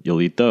 then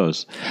you'll eat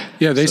those.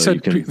 Yeah, they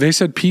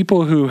said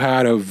people who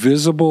had a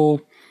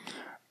visible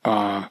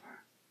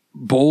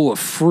bowl of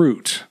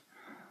fruit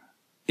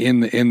in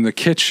the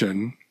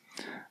kitchen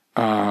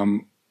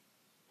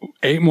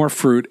ate more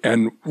fruit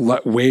and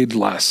weighed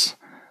less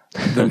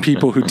than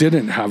people who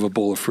didn't have a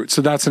bowl of fruit.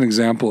 So that's an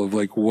example of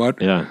like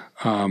what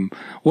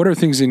are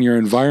things in your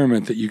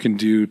environment that you can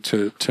do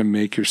to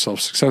make yourself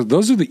successful.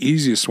 Those are the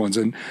easiest ones.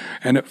 And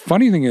the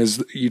funny thing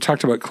is, you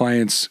talked about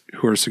clients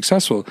who are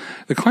successful.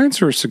 The clients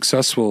who are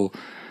successful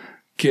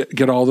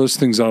get all those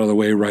things out of the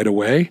way right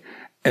away.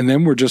 And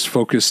then we're just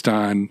focused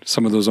on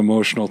some of those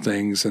emotional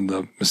things and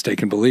the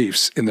mistaken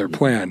beliefs in their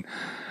plan.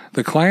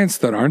 The clients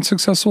that aren't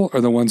successful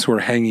are the ones who are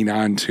hanging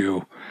on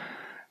to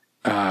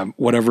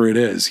whatever it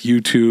is,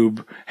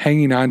 YouTube,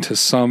 hanging on to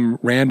some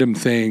random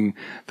thing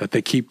that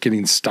they keep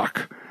getting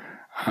stuck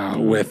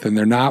with, and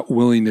they're not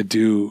willing to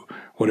do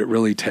what it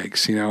really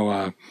takes.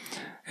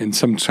 And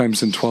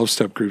sometimes in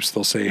 12-step groups,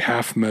 they'll say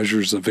half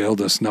measures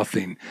availed us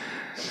nothing.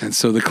 And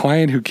so the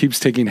client who keeps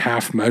taking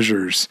half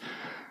measures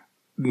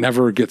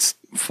never gets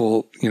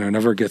full,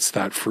 never gets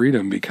that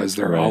freedom, because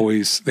they are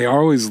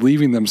always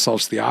leaving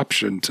themselves the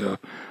option to,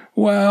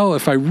 well,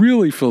 if I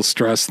really feel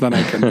stressed, then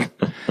I can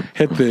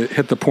hit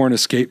the porn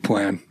escape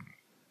plan.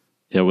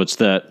 Yeah, what's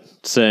that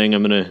saying?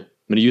 I'm gonna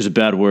use a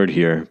bad word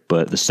here,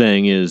 but the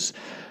saying is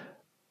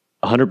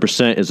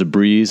 100% is a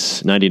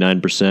breeze,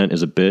 99%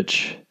 is a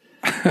bitch.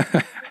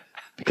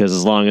 Because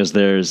as long as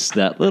there's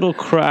that little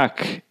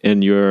crack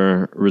in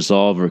your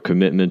resolve or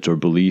commitment or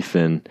belief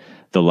in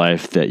the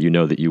life that you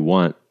know that you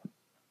want,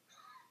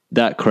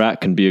 that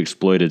crack can be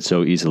exploited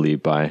so easily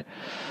by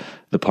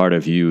the part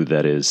of you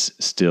that is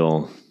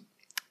still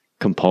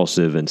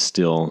compulsive and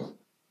still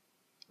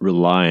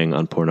relying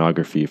on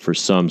pornography for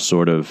some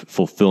sort of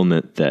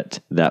fulfillment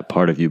that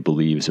part of you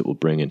believes it will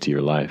bring into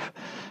your life.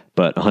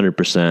 But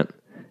 100%,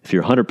 if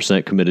you're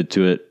 100% committed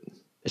to it,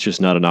 it's just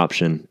not an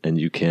option,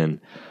 and you can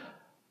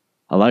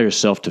allow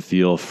yourself to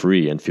feel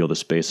free and feel the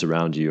space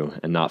around you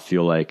and not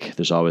feel like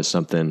there's always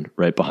something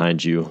right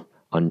behind you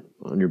on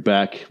your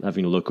back,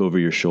 having to look over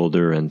your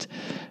shoulder and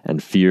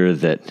fear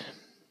that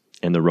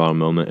in the wrong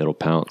moment it'll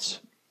pounce.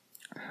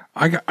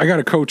 I got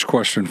a coach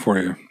question for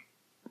you.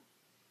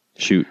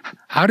 Shoot.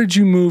 How did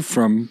you move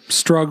from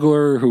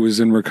struggler who was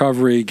in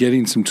recovery,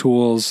 getting some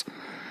tools,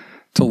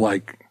 to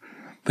like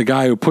the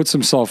guy who puts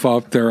himself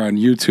up there on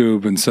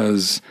YouTube and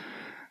says,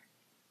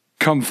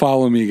 "Come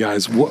follow me,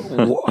 guys"?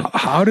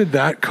 How did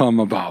that come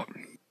about?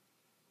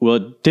 Well,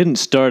 it didn't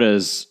start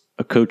as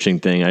a coaching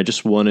thing. I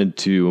just wanted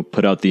to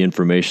put out the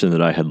information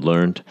that I had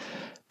learned,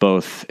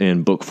 both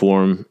in book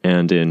form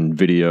and in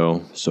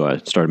video. So I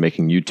started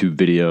making YouTube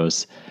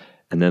videos.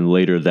 And then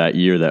later that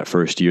year, that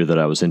first year that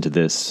I was into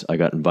this, I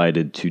got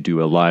invited to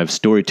do a live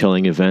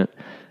storytelling event.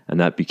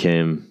 And that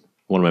became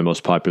one of my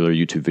most popular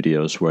YouTube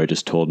videos, where I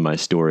just told my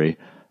story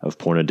of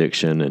porn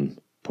addiction and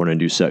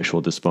porn-induced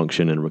sexual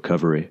dysfunction and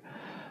recovery.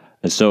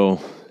 And so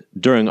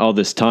during all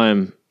this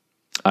time,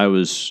 I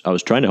was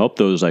trying to help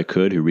those I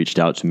could who reached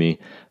out to me.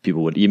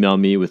 People would email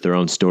me with their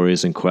own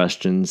stories and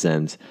questions,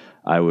 and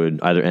I would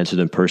either answer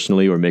them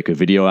personally or make a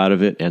video out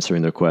of it,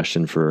 answering their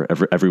question for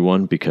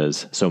everyone,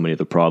 because so many of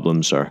the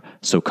problems are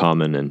so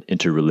common and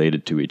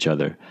interrelated to each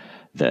other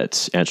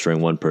that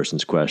answering one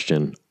person's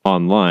question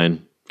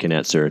online can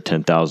answer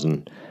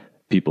 10,000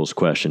 people's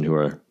question who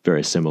are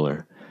very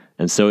similar.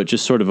 And so it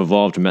just sort of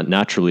evolved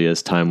naturally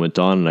as time went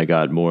on, and I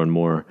got more and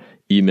more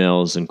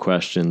emails and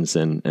questions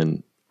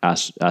and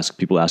ask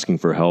people asking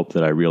for help,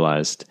 that I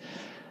realized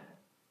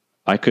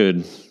I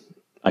could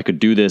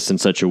do this in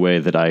such a way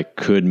that I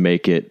could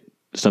make it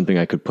something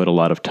I could put a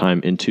lot of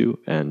time into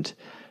and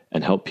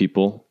help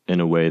people in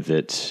a way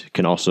that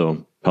can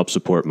also help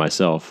support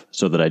myself,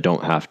 so that I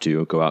don't have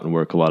to go out and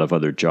work a lot of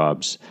other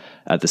jobs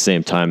at the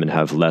same time and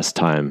have less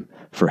time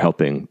for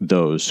helping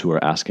those who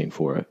are asking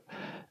for it.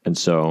 And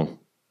so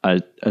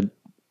I'd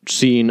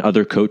seen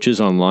other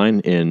coaches online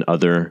in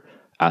other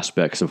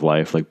aspects of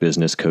life, like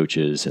business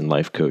coaches and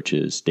life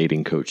coaches,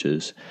 dating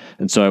coaches.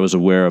 And so I was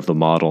aware of the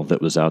model that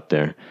was out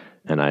there,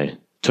 and I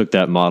took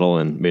that model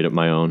and made it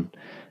my own,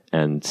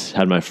 and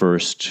had my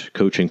first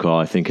coaching call,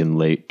 I think, in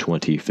late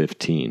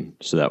 2015.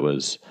 So that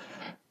was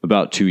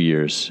about 2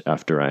 years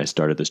after I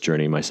started this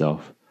journey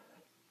myself.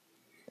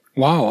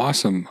 Wow,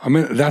 awesome. I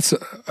mean, I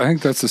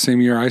think that's the same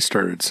year I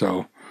started.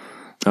 So,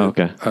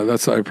 okay.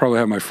 I probably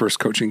had my first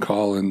coaching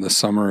call in the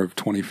summer of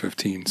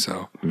 2015.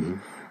 So,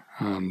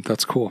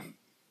 that's cool.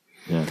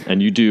 Yeah,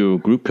 and you do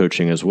group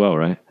coaching as well,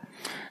 right?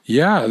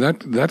 Yeah,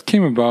 that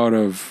came about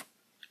of,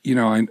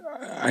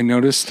 I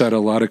noticed that a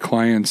lot of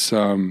clients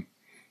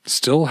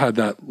still had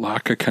that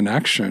lack of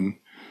connection.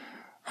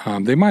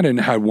 They might have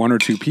had one or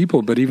two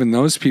people, but even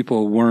those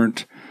people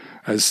weren't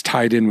as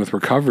tied in with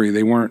recovery.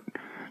 They were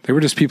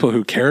just people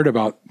who cared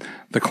about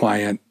the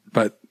client,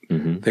 but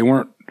they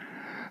weren't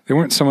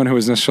someone who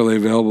was necessarily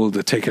available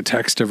to take a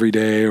text every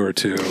day or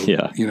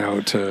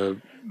to,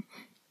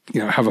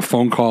 have a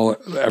phone call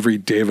every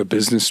day of a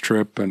business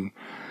trip. And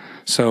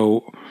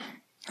so,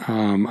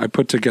 I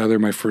put together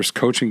my first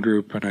coaching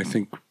group, and I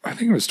think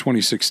it was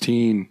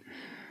 2016.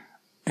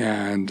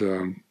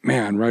 And,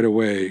 man, right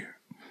away,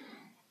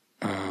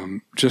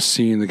 just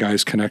seeing the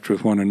guys connect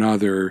with one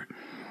another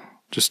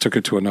just took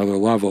it to another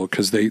level,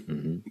 because they,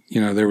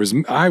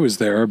 I was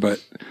there,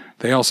 but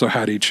they also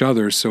had each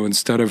other. So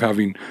instead of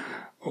having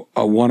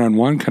a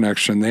one-on-one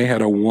connection, they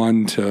had a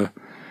 1 to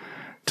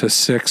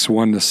 6,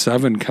 1 to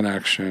 7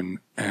 connection.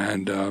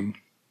 And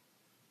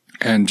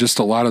just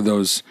a lot of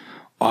those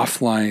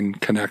offline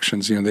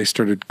connections, they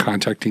started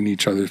contacting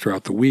each other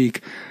throughout the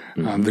week.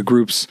 The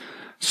groups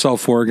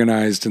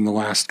self-organized in the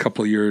last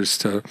couple of years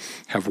to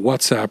have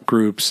WhatsApp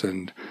groups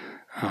and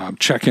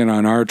check in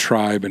on our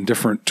tribe and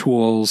different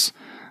tools.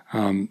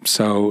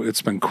 So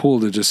it's been cool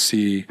to just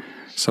see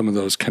some of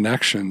those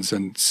connections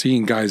and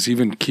seeing guys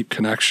even keep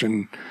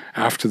connection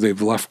after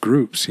they've left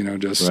groups,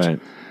 just. Right.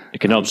 It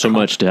can help so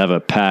much to have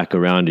a pack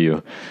around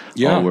you,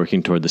 all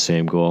working toward the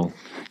same goal.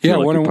 Yeah,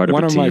 like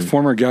one of my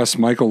former guests,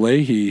 Michael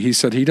Leahy, he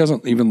said he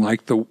doesn't even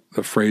like the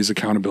phrase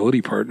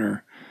accountability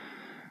partner.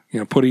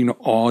 Putting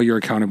all your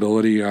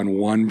accountability on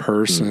one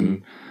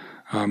person.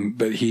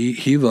 But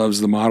he loves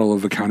the model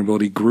of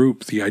accountability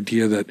group, the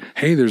idea that,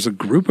 hey, there's a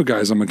group of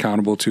guys I'm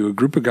accountable to, a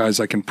group of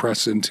guys I can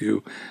press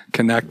into,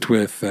 connect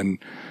with. And,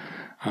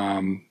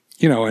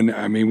 and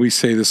I mean, we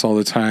say this all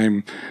the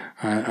time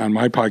on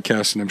my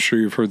podcast, and I'm sure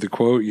you've heard the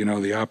quote,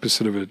 the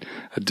opposite of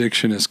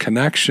addiction is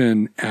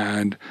connection.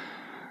 And,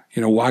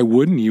 why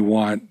wouldn't you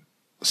want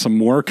some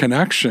more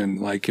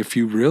connection? Like if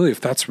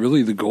that's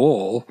really the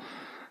goal,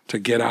 to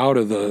get out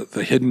of the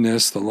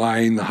hiddenness, the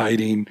lying, the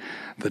hiding,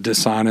 the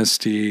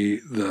dishonesty,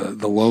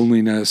 the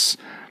loneliness,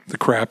 the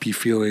crappy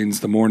feelings,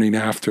 the morning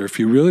after. If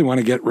you really want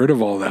to get rid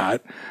of all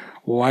that,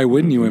 why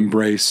wouldn't you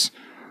embrace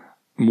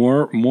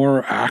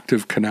more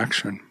active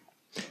connection?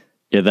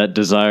 Yeah, that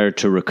desire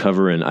to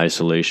recover in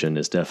isolation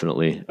is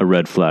definitely a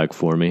red flag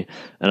for me.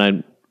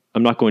 And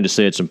I'm not going to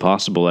say it's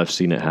impossible. I've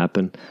seen it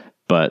happen,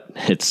 but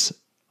it's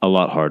a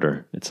lot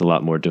harder. It's a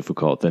lot more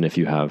difficult than if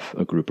you have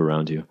a group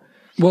around you.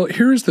 Well,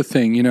 here's the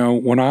thing,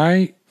 when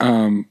I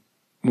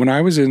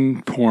was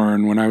in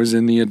porn, when I was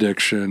in the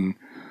addiction,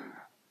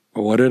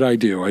 what did I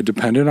do? I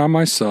depended on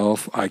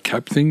myself. I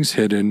kept things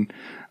hidden.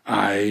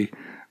 I,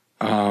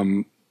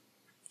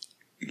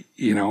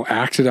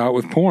 acted out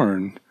with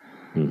porn.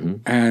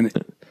 And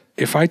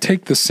if I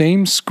take the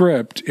same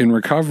script in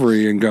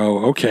recovery and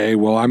go, okay,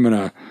 well, I'm going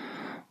to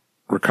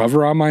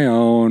recover on my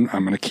own.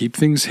 I'm going to keep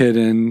things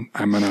hidden.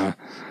 I'm going to...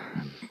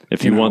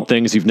 If you want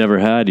things you've never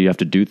had, you have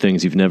to do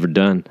things you've never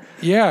done.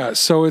 Yeah.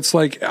 So it's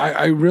like,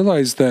 I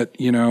realized that,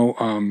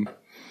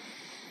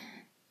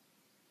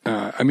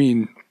 I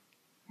mean,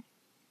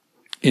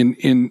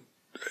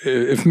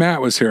 if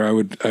Matt was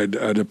here,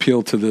 I'd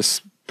appeal to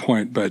this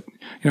point, but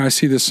I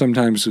see this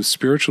sometimes with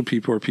spiritual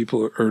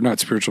people or not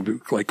spiritual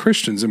people, like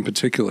Christians in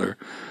particular.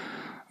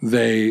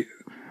 They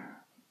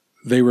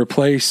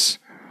replace,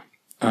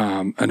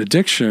 an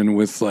addiction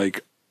with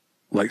like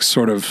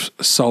sort of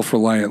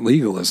self-reliant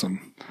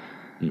legalism.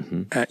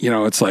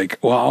 It's like,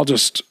 well, I'll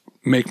just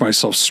make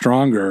myself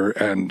stronger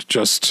and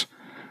just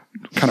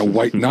kind of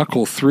white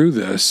knuckle through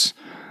this.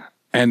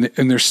 And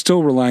they're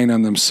still relying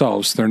on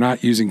themselves. They're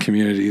not using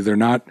community. They're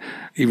not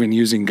even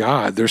using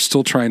God. They're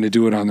still trying to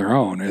do it on their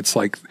own. It's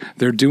like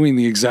they're doing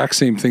the exact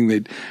same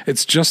thing.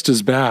 It's just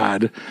as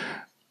bad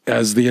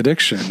as the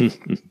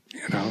addiction,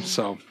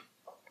 so.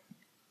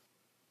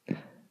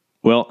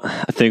 Well,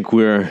 I think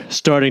we're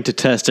starting to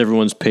test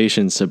everyone's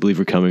patience. I believe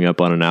we're coming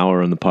up on an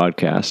hour on the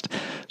podcast,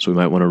 so we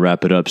might want to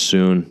wrap it up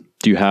soon.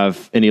 Do you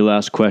have any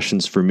last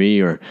questions for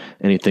me or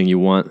anything you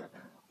want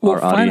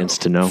our audience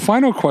to know?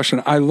 Final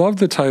question. I love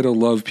the title,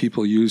 Love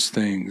People Use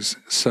Things.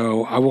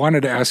 So I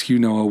wanted to ask you,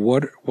 Noah,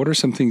 what are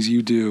some things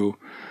you do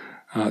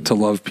to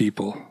love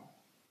people?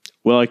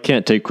 Well, I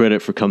can't take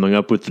credit for coming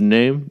up with the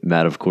name.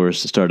 Matt, of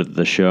course, started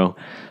the show.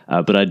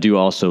 But I do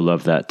also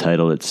love that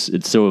title.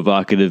 It's so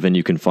evocative, and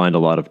you can find a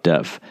lot of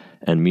depth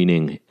and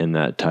meaning in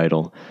that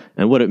title.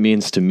 And what it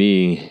means to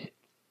me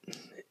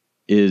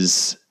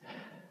is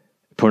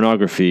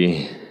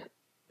pornography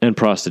and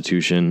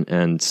prostitution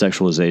and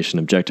sexualization,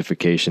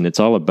 objectification. It's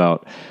all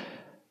about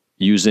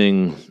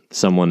using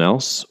someone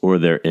else or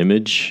their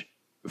image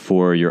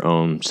for your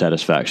own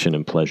satisfaction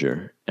and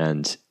pleasure.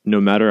 And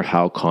no matter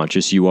how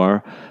conscious you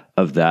are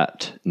of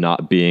that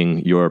not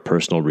being your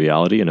personal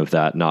reality and of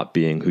that not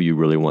being who you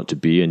really want to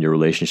be in your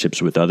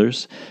relationships with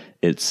others,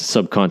 it's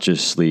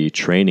subconsciously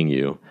training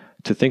you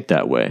to think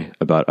that way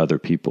about other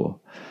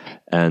people.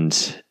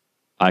 And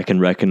I can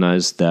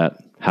recognize that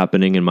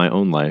happening in my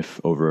own life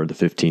over the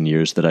 15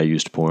 years that I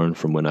used porn,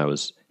 from when I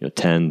was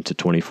 10 to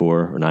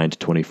 24 or 9 to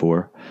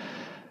 24.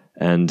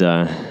 And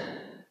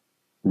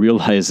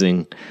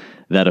realizing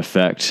that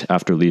effect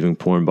after leaving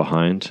porn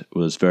behind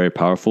was very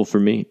powerful for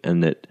me,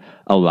 and it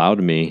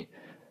allowed me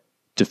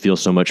to feel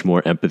so much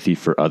more empathy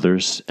for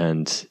others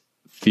and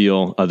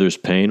feel others'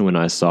 pain when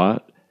I saw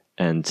it,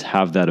 and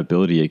have that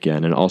ability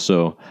again, and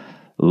also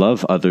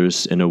love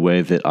others in a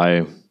way that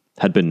I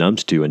had been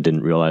numbed to and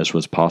didn't realize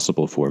was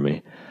possible for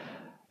me.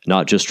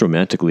 Not just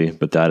romantically,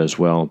 but that as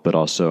well, but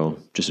also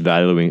just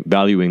valuing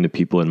the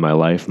people in my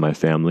life, my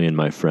family and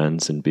my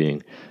friends, and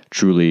being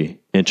truly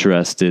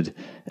interested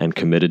and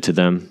committed to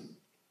them.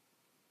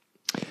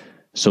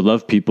 So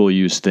Love People,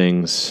 Use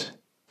Things,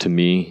 to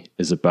me,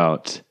 is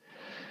about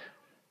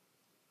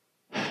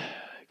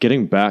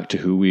getting back to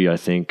who we, I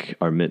think,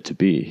 are meant to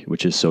be,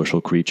 which is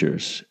social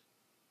creatures.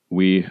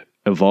 We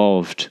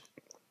evolved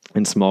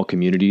in small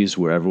communities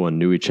where everyone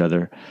knew each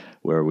other,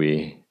 where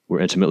we were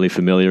intimately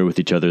familiar with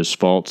each other's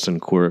faults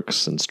and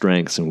quirks and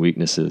strengths and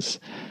weaknesses.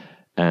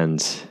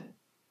 And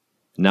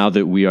now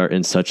that we are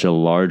in such a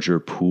larger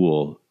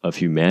pool of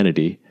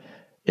humanity,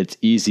 it's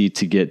easy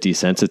to get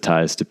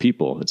desensitized to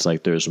people. It's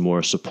like there's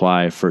more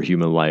supply for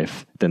human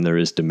life than there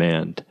is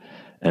demand.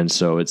 And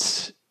so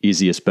it's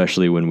easy,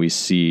 especially when we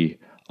see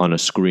on a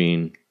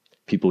screen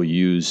people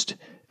used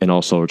in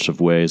all sorts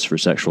of ways for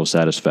sexual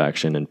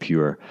satisfaction and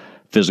pure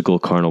physical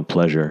carnal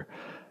pleasure.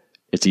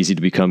 It's easy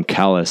to become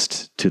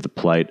calloused to the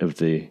plight of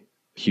the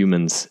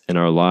humans in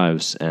our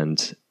lives and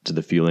to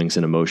the feelings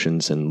and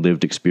emotions and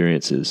lived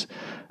experiences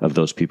of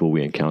those people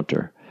we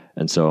encounter.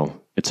 And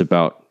so it's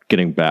about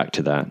getting back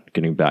to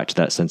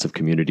that sense of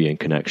community and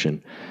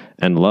connection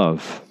and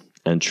love,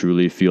 and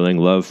truly feeling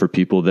love for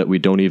people that we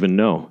don't even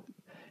know.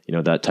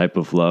 That type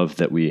of love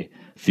that we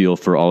feel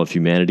for all of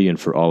humanity and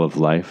for all of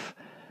life.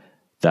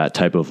 That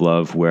type of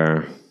love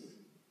where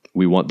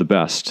we want the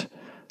best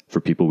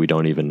for people we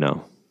don't even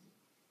know.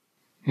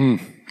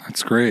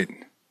 That's great.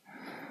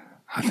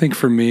 I think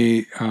for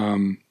me,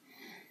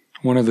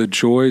 one of the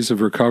joys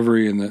of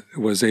recovery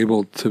was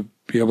able to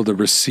be able to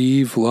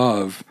receive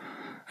love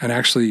and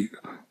actually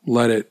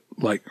let it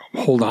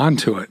hold on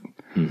to it.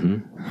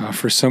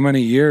 For so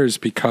many years,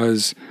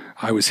 because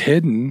I was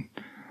hidden,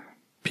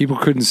 people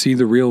couldn't see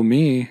the real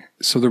me.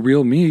 So the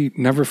real me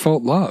never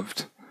felt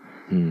loved.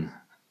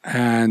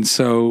 And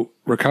so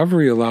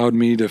recovery allowed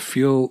me to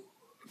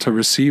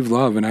receive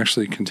love and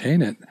actually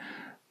contain it.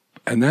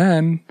 And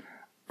then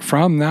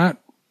from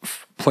that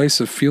place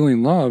of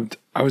feeling loved,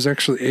 I was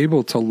actually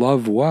able to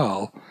love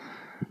well,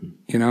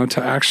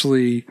 to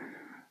actually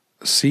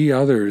see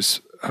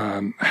others,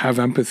 have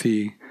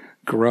empathy,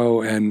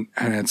 grow. And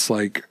it's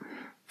like,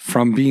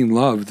 from being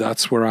loved,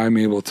 that's where I'm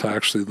able to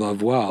actually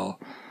love well.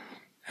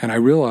 And I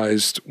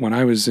realized when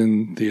I was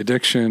in the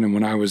addiction and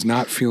when I was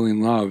not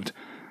feeling loved,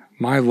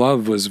 my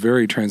love was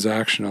very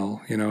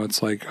transactional.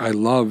 It's like I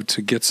love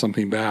to get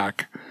something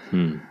back.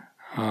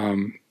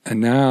 And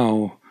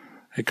now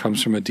it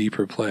comes from a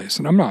deeper place.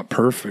 And I'm not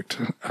perfect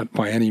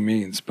by any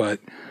means, but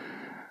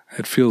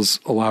it feels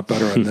a lot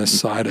better on this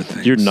side of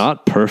things. You're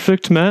not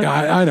perfect, Matt?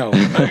 Yeah, I know.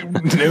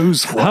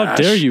 Newsflash. How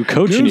dare you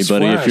coach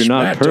anybody if you're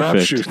not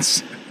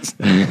perfect?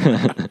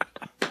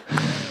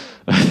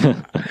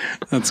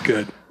 That's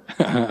good.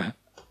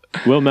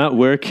 Well, Matt,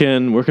 where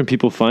can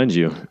people find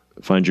you?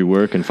 Find your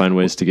work and find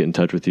ways to get in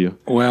touch with you?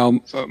 Well,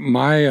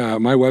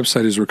 my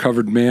website is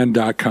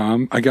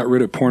recoveredman.com. I got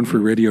rid of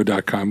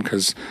pornfreeradio.com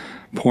because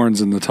porn's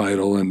in the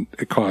title and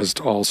it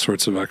caused all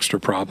sorts of extra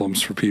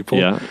problems for people.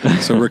 Yeah.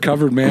 So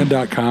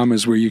recoveredman.com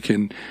is where you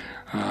can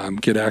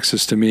get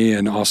access to me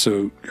and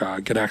also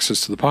get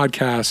access to the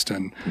podcast.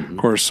 And of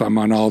course, I'm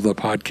on all the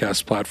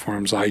podcast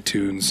platforms,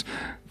 iTunes,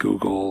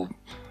 Google,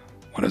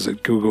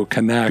 Google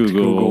Connect,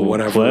 Google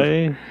whatever.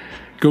 Play?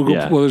 Google.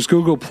 Yeah. Well, there's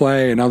Google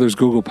Play and now there's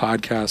Google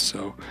Podcasts.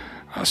 So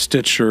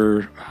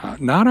Stitcher,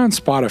 not on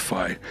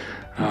Spotify.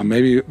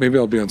 Maybe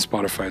I'll be on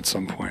Spotify at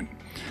some point.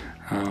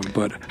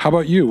 But how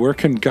about you? Where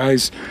can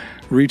guys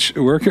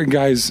where can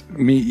guys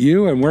meet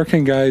you, and where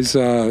can guys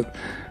hear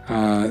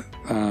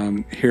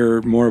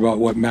more about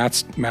what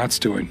Matt's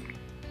doing?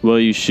 Well,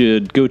 you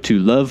should go to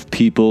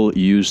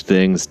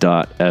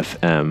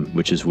lovepeopleusethings.fm,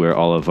 which is where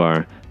all of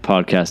our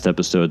podcast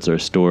episodes are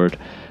stored.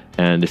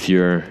 And if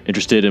you're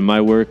interested in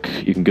my work,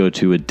 you can go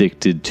to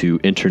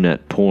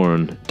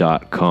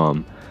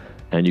addictedtointernetporn.com.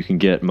 And you can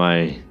get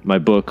my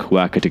book,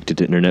 Whack Addicted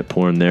to Internet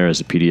Porn, there as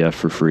a PDF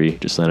for free.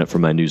 Just sign up for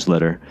my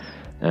newsletter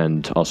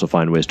and also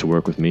find ways to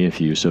work with me if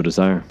you so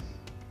desire.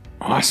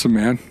 Awesome,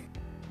 man.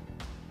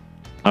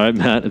 All right,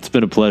 Matt, it's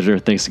been a pleasure.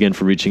 Thanks again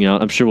for reaching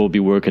out. I'm sure we'll be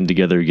working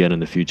together again in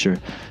the future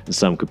in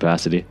some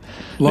capacity.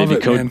 Maybe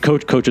man.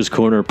 Coach's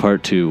Corner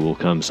Part 2 will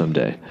come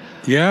someday.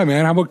 Yeah,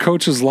 man. How about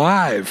Coach's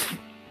Live?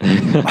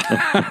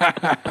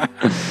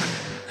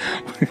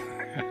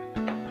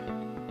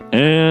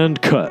 And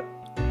cut.